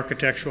yesterday our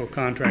architectural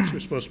contracts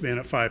were supposed to be in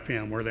at 5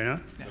 p.m., were they not?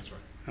 Yeah. That's right.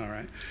 All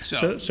right.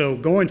 So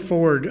going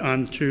forward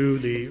onto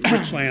the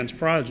Richlands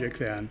project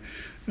then,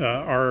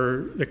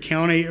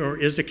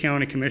 is the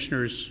county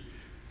commissioners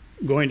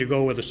going to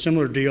go with a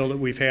similar deal that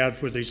we've had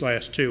for these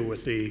last two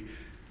with the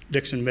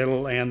Dixon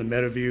Middle and the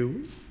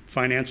Meadowview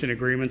financing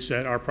agreements,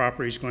 that our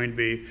property is going to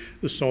be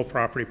the sole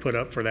property put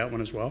up for that one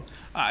as well?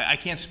 I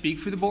can't speak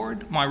for the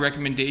board. My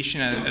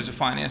recommendation as a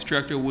finance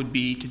director would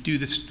be to do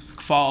this,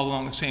 follow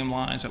along the same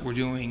lines that we're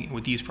doing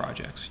with these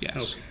projects,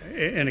 yes.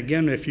 Okay. And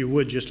again, if you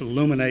would just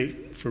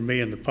illuminate for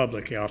me and the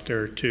public out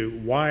there to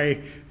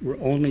why we're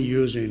only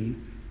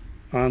using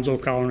Onslow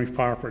Colony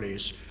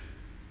properties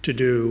to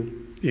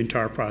do the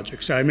entire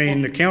projects. I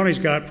mean, the county's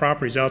got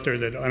properties out there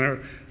that are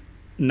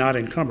not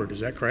encumbered, is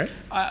that correct?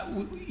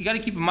 You got to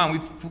keep in mind,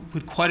 we've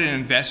put quite an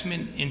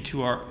investment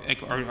into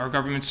our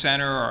government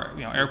center, our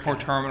airport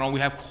terminal.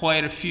 We have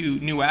quite a few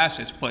new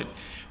assets, but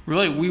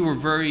really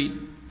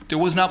there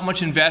was not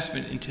much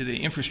investment into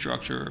the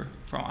infrastructure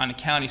on the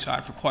county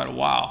side for quite a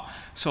while.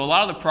 So a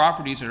lot of the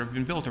properties that have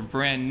been built are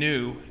brand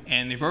new,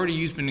 and they've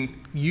already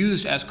been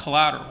used as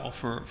collateral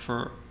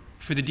for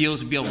the deals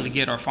to be able to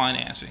get our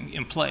financing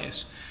in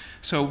place.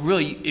 So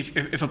really,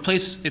 if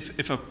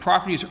a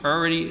property is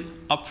already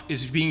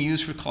is being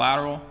used for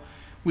collateral,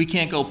 we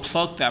can't go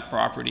plug that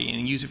property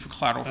and use it for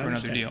collateral for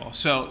another deal.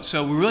 So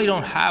we really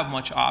don't have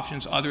much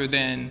options other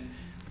than,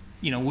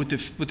 with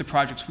the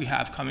projects we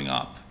have coming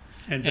up.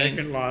 And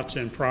vacant lots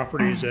and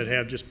properties that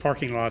have just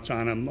parking lots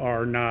on them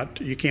are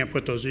not, you can't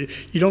put those,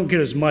 you don't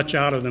get as much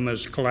out of them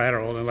as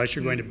collateral unless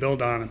you're going to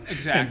build on them.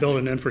 Exactly. And build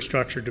an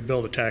infrastructure to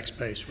build a tax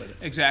base with it.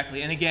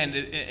 Exactly. And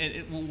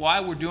again, why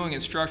we're doing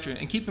it structured,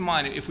 and keep in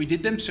mind, if we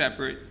did them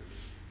separate,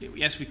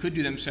 yes, we could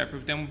do them separate,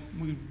 but then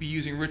we'd be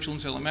using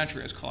Richlands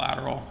Elementary as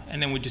collateral,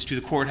 and then we'd just do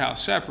the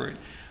courthouse separate.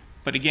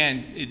 But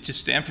again,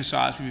 just to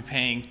emphasize, we'd be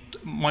paying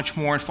much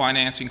more in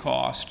financing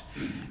cost,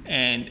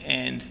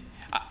 and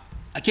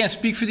I can't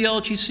speak for the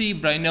LGC,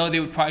 but I know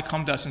they would probably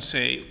come to us and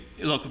say,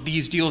 look,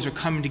 these deals are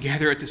coming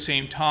together at the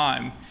same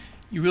time.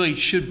 You really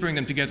should bring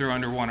them together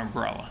under one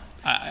umbrella.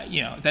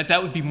 That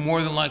would be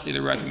more than likely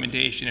the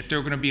recommendation. If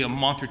they're going to be a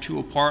month or two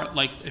apart,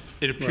 like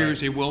it appears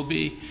they will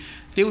be,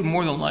 they would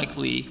more than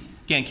likely,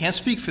 again, can't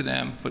speak for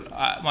them, but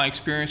my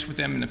experience with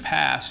them in the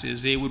past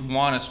is they would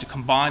want us to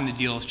combine the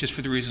deals just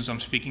for the reasons I'm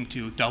speaking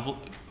to.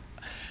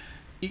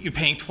 You're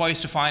paying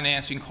twice the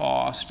financing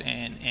cost,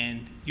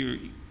 and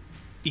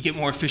you get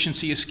more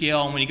efficiency of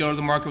scale, and when you go to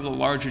the market with a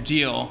larger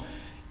deal,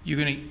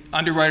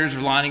 underwriters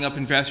are lining up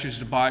investors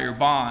to buy your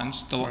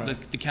bonds, the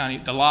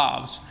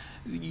LOBs.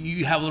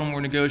 You have a little more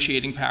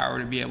negotiating power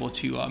to be able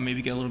to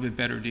maybe get a little bit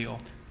better deal.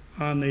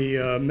 On the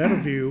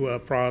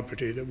Meadowview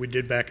property that we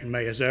did back in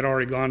May, has that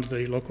already gone to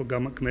the local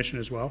government commission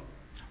as well?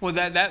 Well,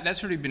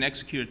 that's already been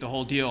executed, the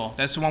whole deal.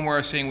 That's the one where I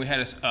was saying we had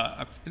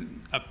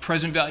a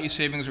present value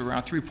savings of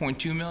around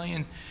 $3.2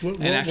 million. What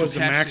was the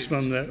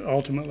maximum that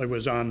ultimately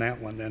was on that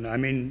one then? I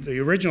mean, the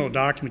original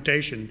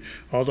documentation,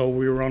 although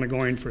we were only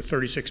going for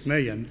 $36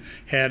 million,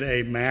 had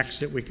a max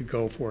that we could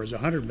go for as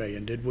 $100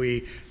 million. Did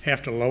we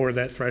have to lower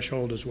that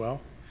threshold as well?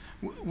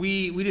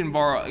 We didn't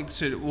borrow. Like I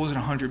said, it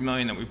wasn't $100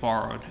 million that we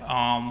borrowed.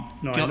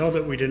 No, I know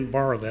that we didn't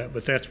borrow that,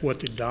 but that's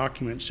what the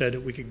document said,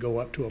 that we could go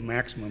up to a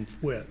maximum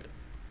with.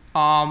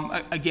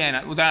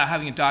 Again, without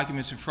having the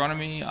documents in front of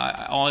me,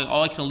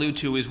 all I can allude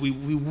to is we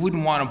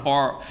wouldn't want to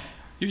borrow.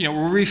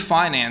 we're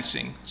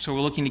refinancing, so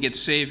we're looking to get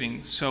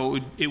savings. So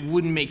it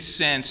wouldn't make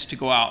sense to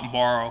go out and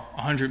borrow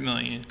 $100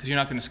 million because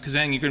because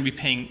then you're going to be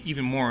paying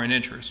even more in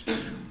interest.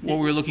 What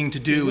we're looking to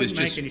do is just.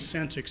 It wouldn't make any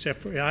sense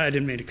except for, I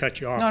didn't mean to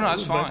cut you off. No,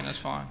 that's fine, that's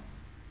fine.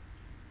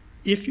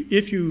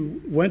 If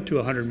you went to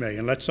 $100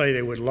 million, let's say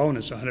they would loan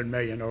us $100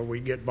 million, or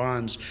we'd get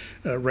bonds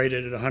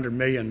rated at $100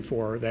 million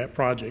for that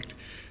project.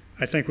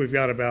 I think we've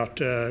got about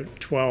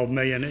 $12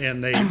 million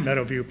in the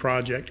Meadowview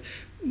project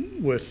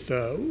with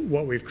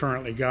what we've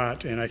currently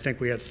got, and I think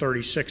we had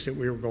 36 that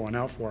we were going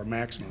out for, a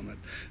maximum at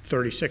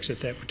 36 at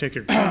that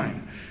particular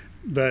time.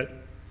 But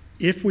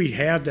if we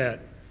had that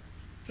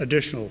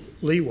additional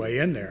leeway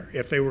in there,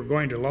 if they were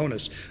going to loan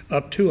us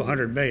up to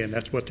 $100 million,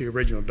 that's what the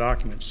original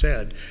document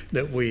said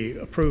that we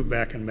approved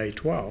back on May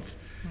 12th,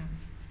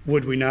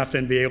 would we not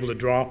then be able to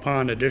draw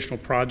upon additional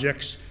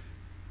projects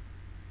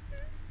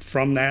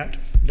from that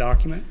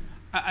document?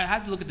 I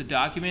have to look at the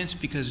documents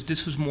because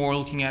this was more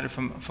looking at it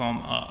from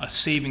a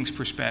savings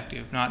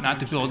perspective, not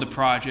to build the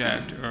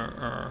project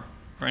or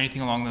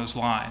anything along those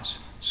lines.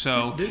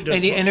 So,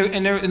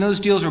 and those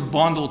deals are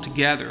bundled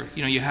together.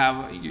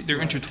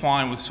 They're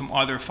intertwined with some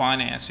other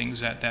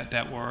financings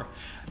that were,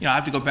 I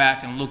have to go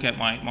back and look at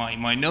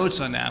my notes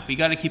on that. But you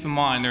got to keep in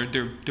mind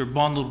they're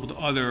bundled with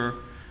other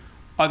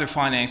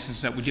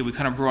financings that we did. We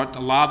kind of brought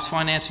the LOBS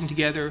financing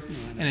together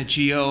and a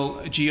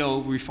GO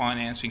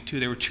refinancing too.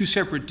 There were two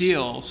separate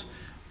deals,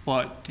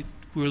 but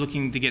we were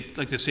looking to get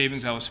like the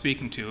savings I was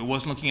speaking to. It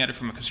wasn't looking at it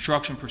from a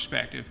construction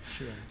perspective.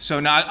 Sure. So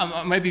now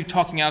I might be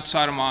talking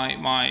outside of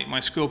my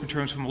scope in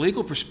terms of a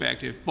legal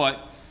perspective,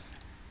 but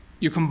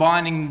you're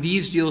combining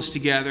these deals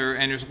together,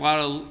 and there's a lot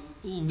of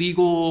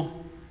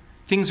legal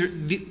things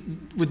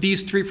with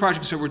these three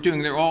projects that we're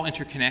doing. They're all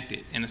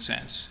interconnected in a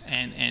sense,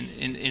 and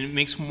it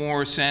makes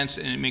more sense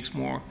and it makes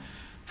more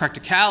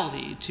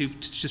practicality to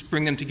just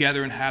bring them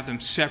together and have them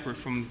separate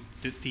from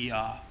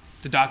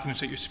the documents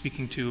that you're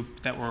speaking to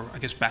that were, I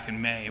guess, back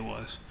in May it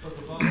was. But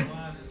the bottom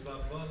line is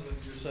about bundling,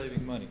 you're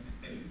saving money.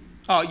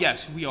 Oh,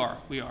 yes, we are.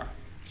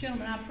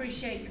 Gentlemen, I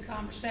appreciate your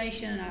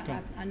conversation.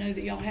 I know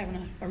that y'all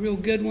having a real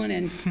good one,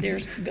 and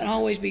there's going to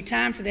always be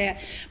time for that.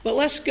 But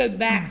let's go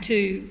back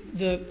to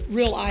the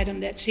real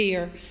item that's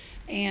here.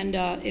 And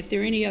if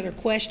there are any other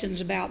questions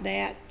about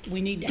that,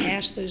 we need to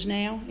ask those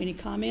now. Any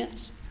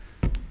comments?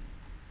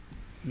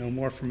 No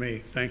more from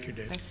me. Thank you,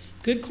 Dave.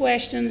 Good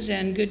questions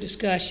and good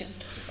discussion.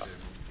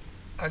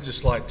 I'd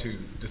just like to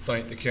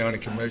thank the county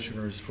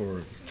commissioners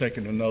for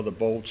taking another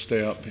bold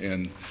step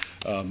in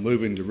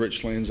moving the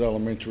Richlands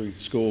Elementary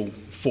School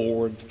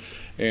forward.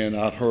 And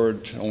I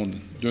heard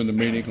during the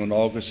meeting on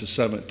August the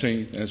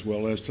 17th, as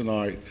well as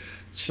tonight,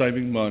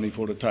 saving money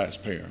for the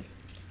taxpayer.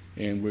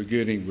 And we're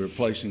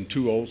replacing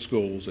two old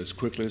schools as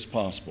quickly as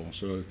possible.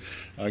 So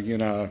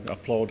again, I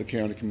applaud the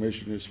county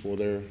commissioners for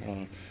their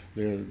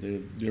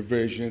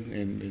vision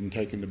and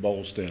taking the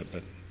bold step.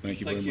 But thank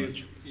you very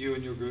much. You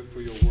and your group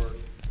for your work,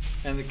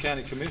 and the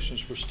county commissioners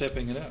for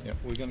stepping it up. Yep.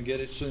 We're going to get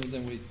it sooner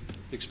than we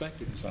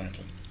expected.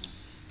 Exactly.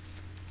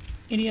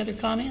 Any other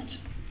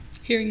comments?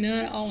 Hearing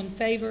none, all in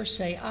favor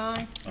say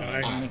aye.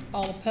 Aye.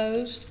 All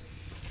opposed?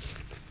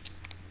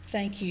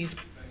 Thank you.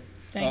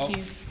 Thank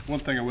you. One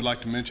thing I would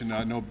like to mention,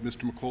 I know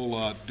Mr.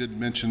 McCall did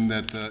mention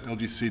that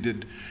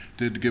LGC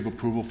did give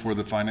approval for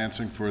the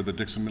financing for the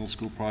Dixon Middle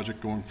School project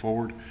going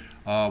forward.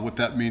 What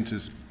that means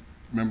is,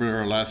 remember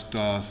our last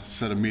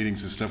set of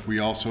meetings and stuff, we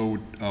also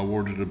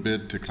awarded a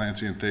bid to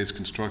Clancy and Thays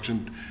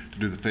Construction to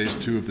do the phase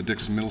 2 of the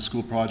Dixon Middle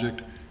School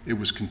project. It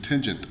was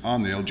contingent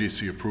on the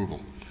LGC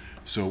approval.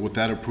 So with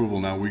that approval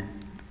now, we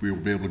will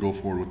be able to go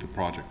forward with the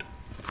project.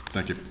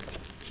 Thank you.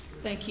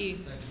 Thank you.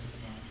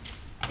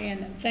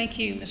 And thank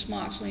you, Ms.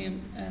 Moxley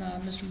and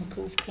Mr.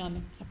 McCool for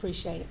coming. I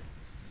appreciate it.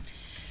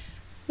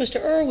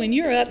 Mr. Irwin,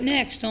 you're up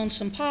next on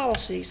some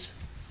policies.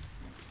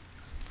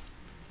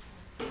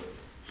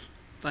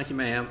 Thank you,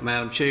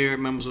 Madam Chair,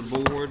 members of the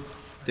board.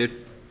 There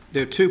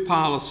are two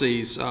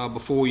policies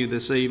before you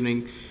this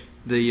evening.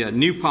 The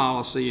new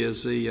policy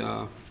is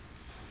the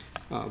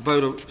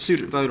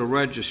student voter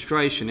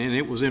registration, and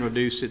it was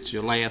introduced at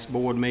your last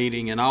board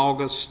meeting in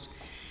August.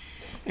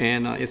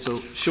 And it's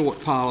a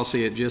short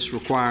policy. It just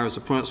requires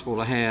the principal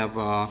to have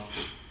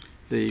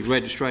the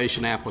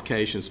registration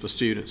applications for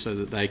students so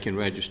that they can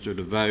register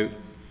to vote.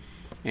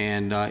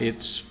 And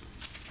it's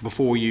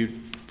before you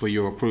for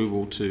your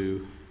approval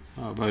to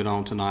vote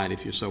on tonight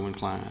if you're so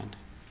inclined.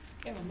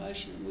 We have a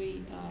motion that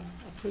we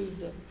approve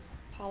the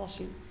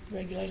policy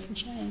regulating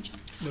change.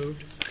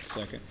 Moved.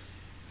 Second.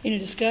 Any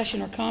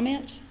discussion or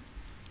comments?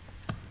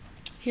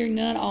 Hearing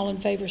none, all in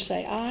favor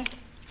say aye.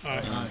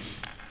 Aye.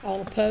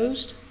 All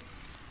opposed?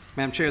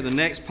 Madam Chair, the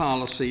next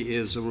policy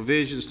is the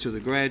revisions to the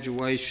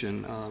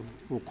graduation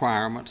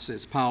requirements.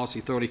 It's policy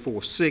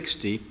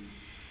 3460,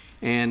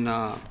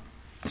 and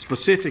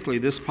specifically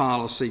this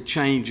policy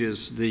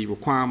changes the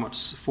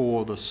requirements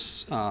for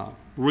the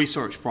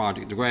research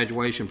project, the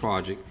graduation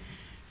project,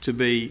 to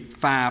be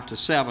 5 to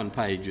 7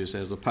 pages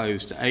as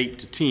opposed to 8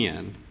 to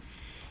 10.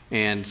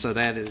 And so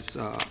that is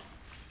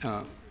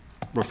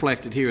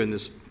reflected here in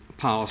this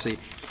policy.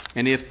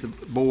 And if the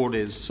board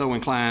is so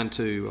inclined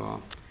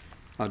to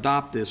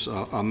adopt this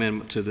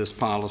amendment to this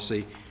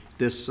policy,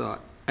 this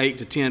 8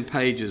 to 10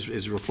 pages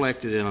is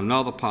reflected in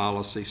another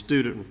policy,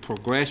 student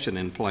progression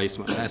in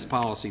placement. That's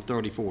policy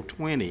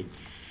 3420.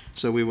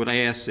 So we would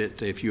ask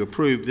that if you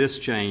approve this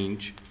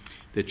change,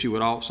 that you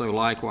would also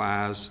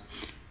likewise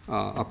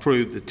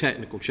approve the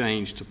technical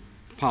change to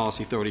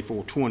policy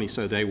 3420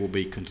 so they will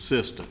be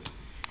consistent.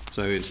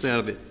 So instead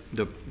of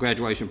the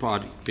graduation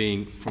project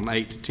being from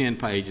 8 to 10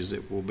 pages,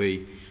 it will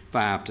be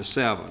 5 to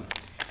 7.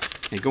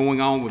 And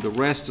going on with the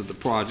rest of the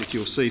project,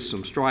 you'll see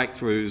some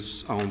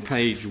strike-throughs on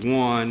page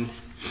 1,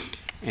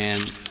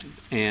 and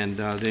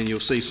then you'll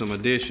see some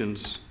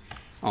additions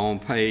on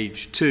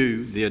page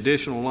 2. The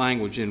additional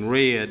language in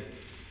red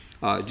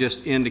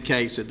just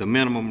indicates that the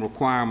minimum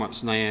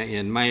requirements now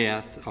in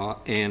math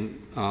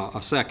and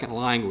a second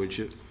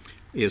language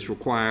is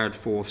required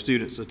for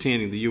students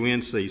attending the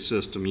UNC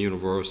system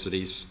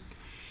universities.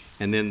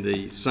 And then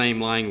the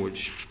same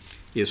language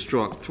is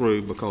struck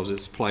through because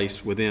it's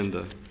placed within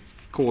the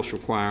course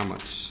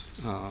requirements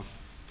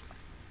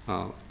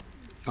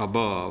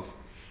above.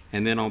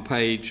 And then on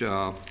page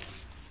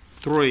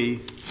 3,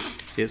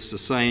 it's the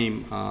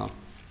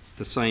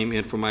same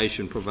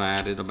information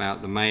provided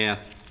about the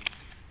math,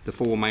 the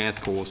 4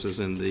 math courses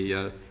and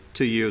the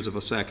 2 years of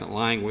a second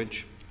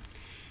language.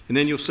 And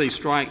then you'll see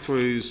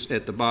strike-throughs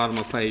at the bottom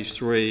of page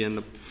 3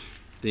 and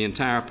the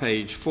entire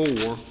page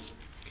 4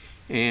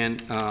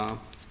 and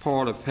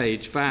part of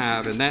page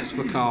 5, and that's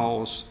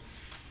because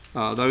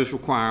those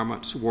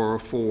requirements were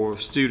for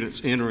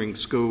students entering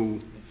school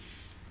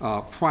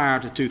prior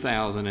to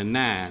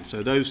 2009.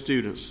 So those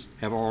students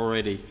have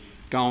already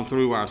gone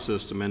through our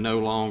system and no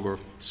longer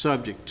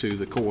subject to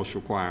the course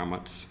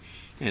requirements.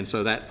 And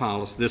so that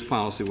policy, this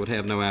policy would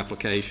have no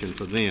application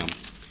for them.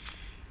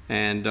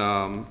 And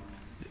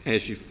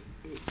as you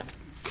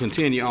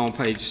continue on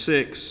page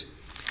 6,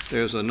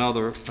 there's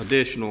another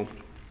additional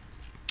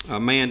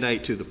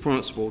mandate to the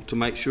principal to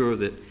make sure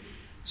that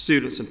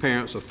students and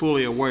parents are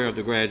fully aware of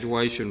the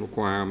graduation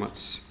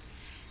requirements,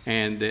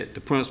 and that the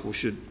principal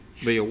should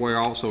be aware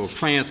also of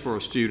transfer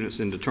of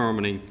students in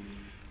determining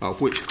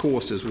which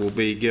courses will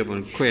be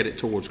given credit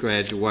towards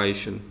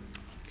graduation.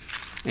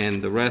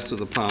 And the rest of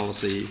the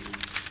policy,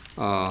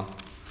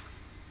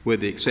 with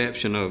the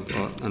exception of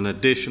an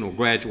additional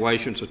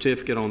graduation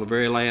certificate on the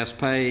very last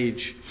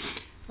page,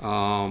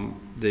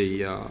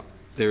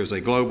 there's a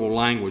global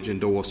language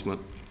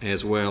endorsement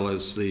as well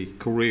as the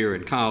career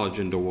and college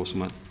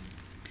endorsement.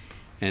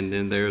 And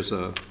then there's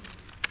a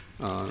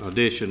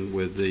addition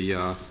with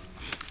the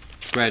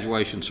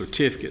graduation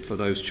certificate for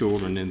those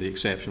children in the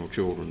Exceptional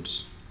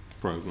Children's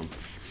Program.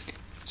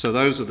 So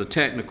those are the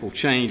technical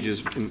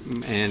changes,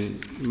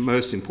 and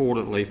most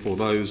importantly for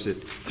those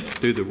that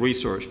do the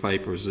research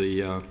papers,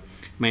 the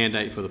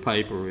mandate for the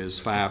paper is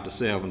 5 to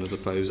 7 as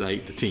opposed to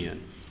 8 to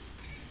 10.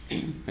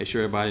 Make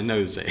sure everybody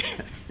knows that.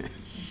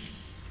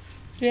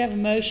 Do we have a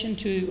motion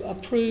to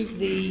approve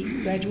the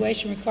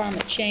graduation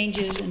requirement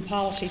changes in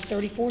policy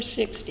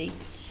 3460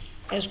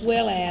 as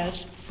well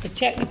as the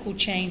technical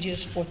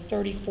changes for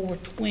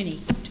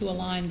 3420 to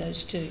align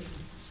those two?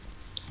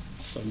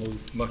 So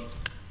moved.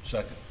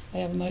 Second. I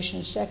have a motion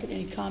and a second.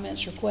 Any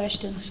comments or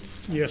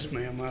questions? Yes,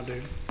 ma'am, I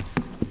do.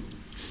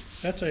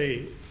 That's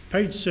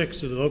page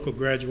 6 of the local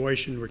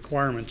graduation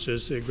requirements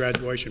is the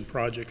graduation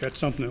project. That's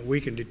something that we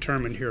can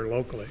determine here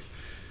locally.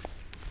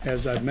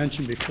 As I've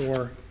mentioned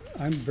before,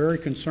 I'm very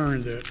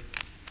concerned that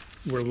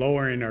we're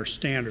lowering our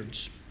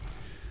standards.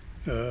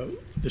 The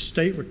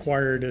state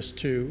required us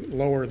to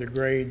lower the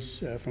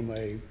grades from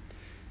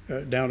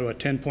down to a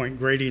 10-point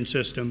grading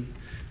system.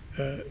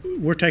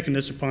 We're taking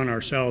this upon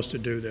ourselves to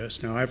do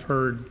this. Now, I've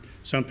heard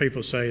some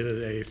people say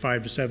that a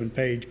 5 to 7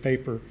 page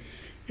paper,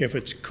 if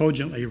it's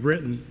cogently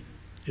written,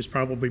 is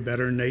probably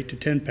better than an 8 to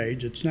 10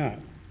 page. It's not.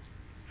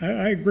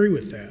 I agree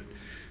with that.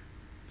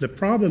 The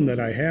problem that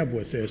I have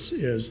with this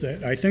is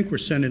that I think we're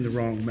sending the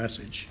wrong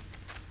message.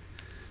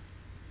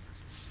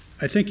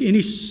 I think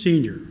any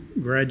senior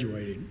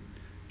graduating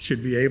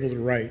should be able to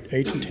write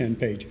 8 to 10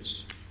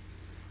 pages.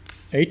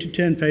 8 to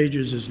 10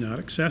 pages is not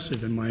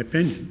excessive, in my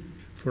opinion,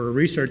 for a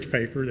research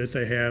paper that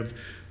they have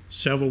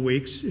several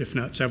weeks, if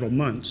not several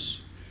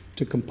months,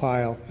 to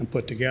compile and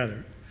put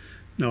together.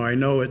 Now, I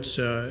know it's,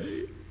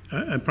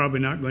 I'm probably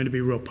not going to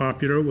be real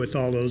popular with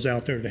all those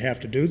out there that have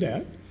to do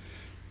that,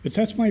 but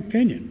that's my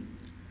opinion.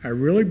 I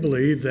really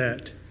believe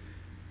that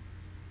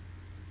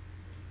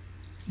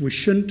we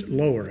shouldn't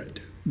lower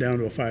it down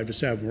to a 5 to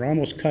 7. We're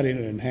almost cutting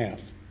it in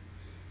half.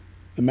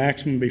 The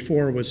maximum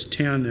before was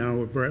 10, now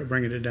we're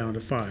bringing it down to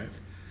 5.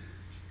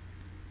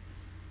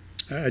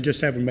 I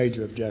just have a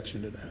major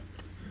objection to that.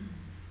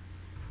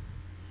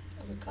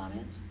 Other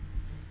comments?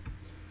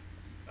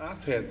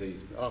 I've had the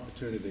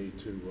opportunity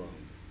to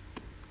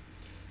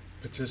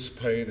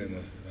participate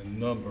in a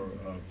number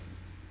of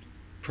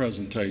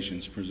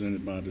presentations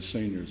presented by the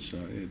seniors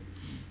at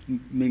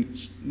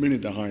many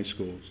of the high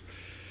schools,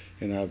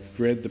 and I've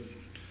read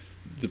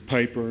the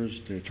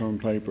papers, the term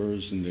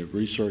papers, and the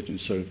research and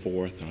so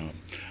forth.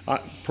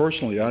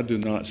 Personally, I do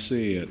not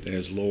see it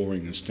as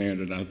lowering the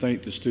standard. I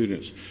think the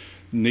students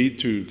need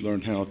to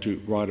learn how to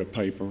write a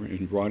paper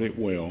and write it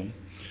well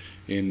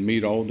and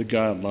meet all the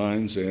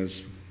guidelines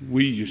as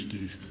we used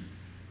to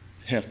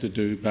have to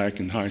do back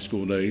in high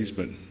school days.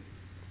 But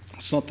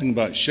something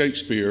about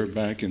Shakespeare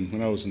back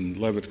when I was in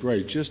 11th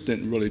grade just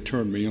didn't really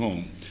turn me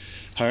on.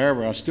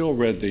 However, I still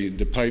read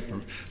the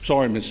paper.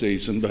 Sorry, Miss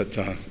Eason, but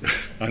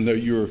I know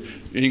you're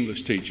an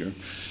English teacher.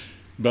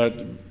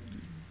 But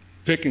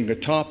picking a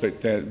topic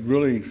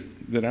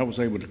that I was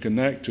able to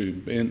connect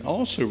to and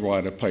also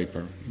write a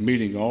paper,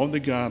 meeting all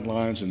the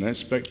guidelines and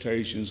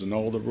expectations and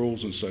all the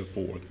rules and so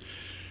forth.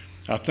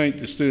 I think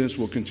the students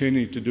will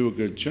continue to do a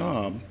good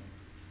job,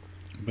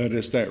 but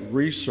it's that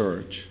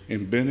research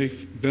and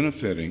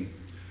benefiting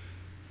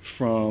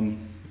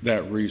from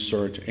that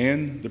research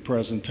and the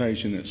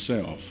presentation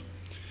itself.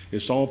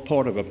 It's all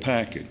part of a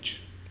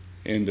package,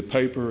 and the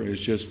paper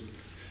is just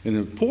an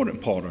important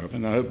part of it,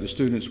 and I hope the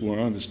students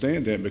will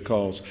understand that,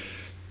 because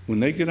when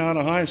they get out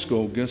of high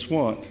school, guess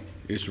what?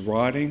 It's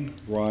writing,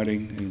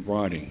 writing, and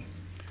writing.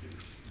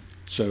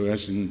 So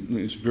it's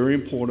very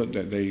important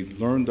that they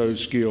learn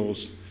those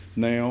skills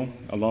now,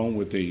 along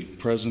with the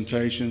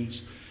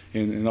presentations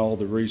and all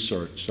the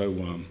research.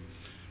 So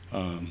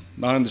I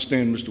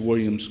understand Mr.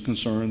 Williams'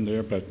 concern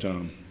there, but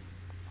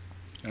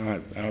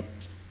I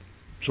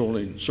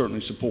certainly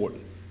support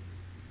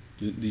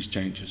these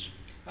changes.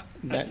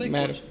 I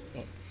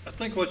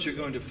think what you're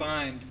going to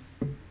find,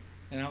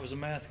 and I was a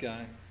math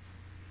guy,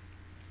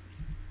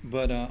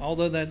 but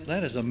although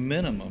that is a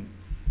minimum,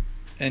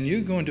 and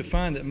you're going to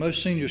find that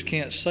most seniors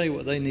can't say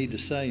what they need to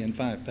say in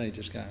 5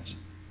 pages, guys.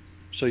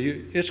 So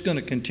it's going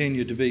to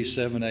continue to be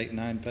 7, 8,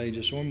 9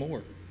 pages or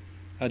more.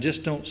 I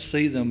just don't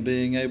see them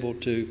being able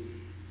to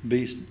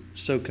be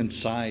so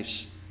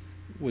concise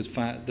with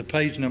 5. The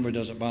page number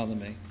doesn't bother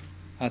me.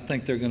 I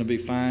think they're going to be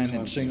fine,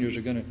 and seniors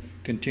are going to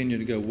continue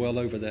to go well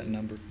over that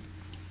number.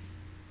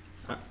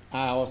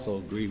 I also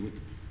agree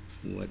with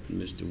what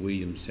Mr.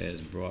 Williams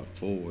has brought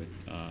forward.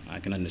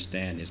 I can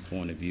understand his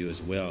point of view as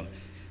well.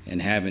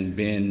 And having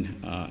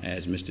been,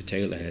 as Mr.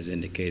 Taylor has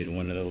indicated,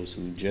 one of those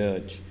who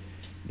judge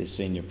the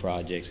senior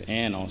projects,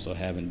 and also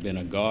having been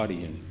a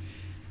guardian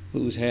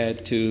who's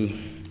had to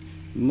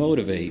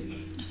motivate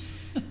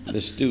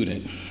the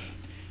student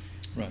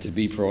to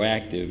be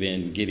proactive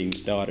in getting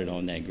started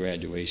on that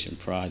graduation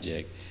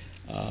project,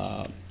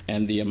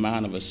 and the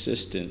amount of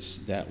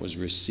assistance that was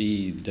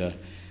received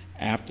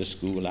after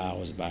school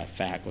hours by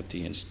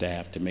faculty and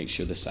staff to make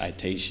sure the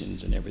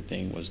citations and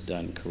everything was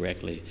done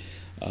correctly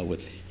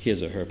with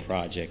his or her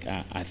project.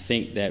 I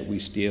think that we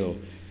still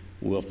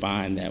will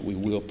find that we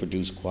will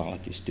produce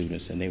quality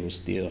students, and they will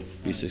still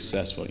be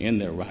successful in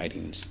their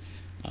writings.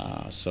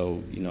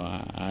 So, you know,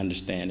 I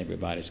understand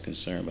everybody's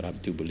concern, but I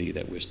do believe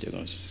that we're still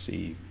going to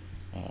succeed,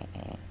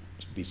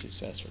 be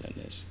successful in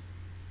this.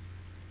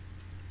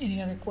 Any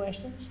other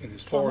questions? And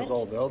as far as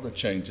all the other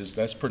changes,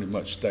 that's pretty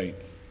much state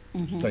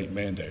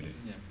mandated.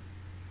 Yeah.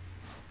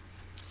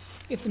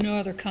 If there are no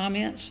other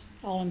comments,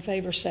 all in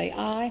favor say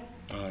aye.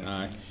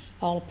 Aye.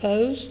 All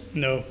opposed?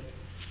 No.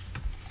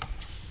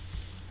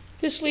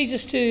 This leads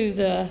us to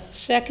the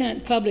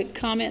second public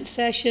comment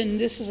session.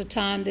 This is a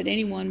time that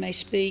anyone may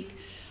speak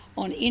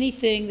on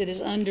anything that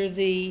is under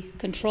the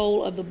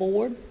control of the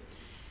board.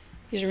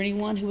 Is there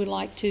anyone who would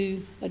like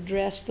to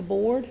address the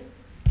board?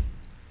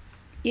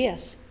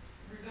 Yes.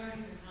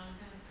 Regarding the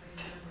content of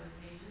the number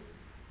of pages,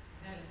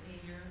 I had a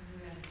senior who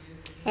had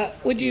to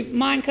do Would you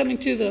mind coming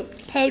to the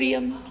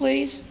podium,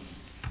 please?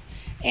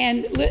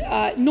 And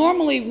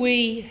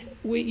normally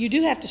you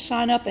do have to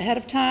sign up ahead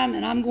of time,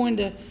 and I'm going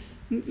to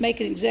make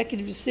an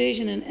executive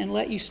decision and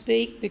let you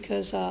speak,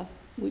 because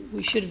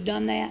we should have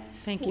done that.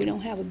 Thank you. We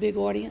don't have a big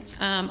audience.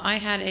 I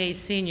had a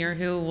senior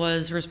who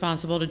was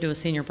responsible to do a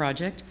senior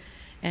project,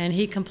 and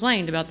he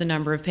complained about the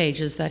number of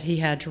pages that he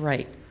had to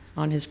write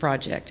on his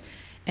project.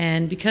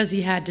 And because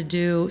he had to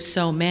do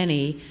so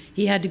many,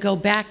 he had to go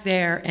back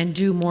there and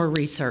do more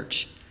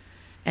research.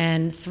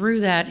 And through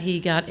that, he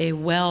got a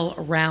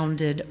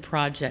well-rounded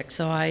project.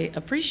 So I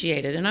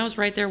appreciate it, and I was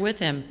right there with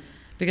him,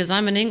 because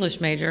I'm an English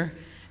major,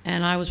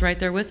 and I was right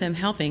there with him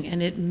helping,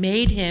 and it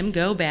made him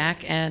go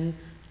back and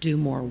do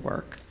more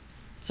work.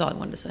 That's all I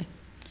wanted to say.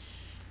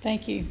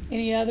 Thank you.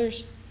 Any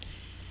others?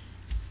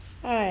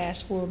 I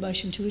ask for a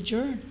motion to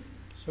adjourn.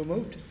 So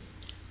moved.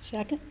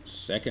 Second?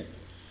 Second.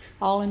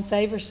 All in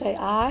favor say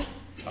aye.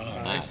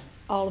 Aye.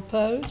 All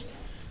opposed?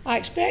 I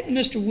expect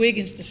Mr.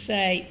 Wiggins to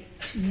say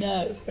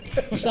no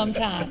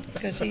sometime,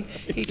 because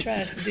he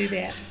tries to do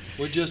that.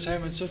 We're just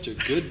having such a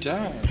good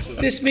time.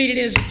 This meeting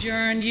is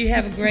adjourned. You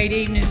have a great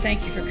evening.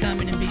 Thank you for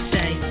coming, and be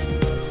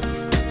safe.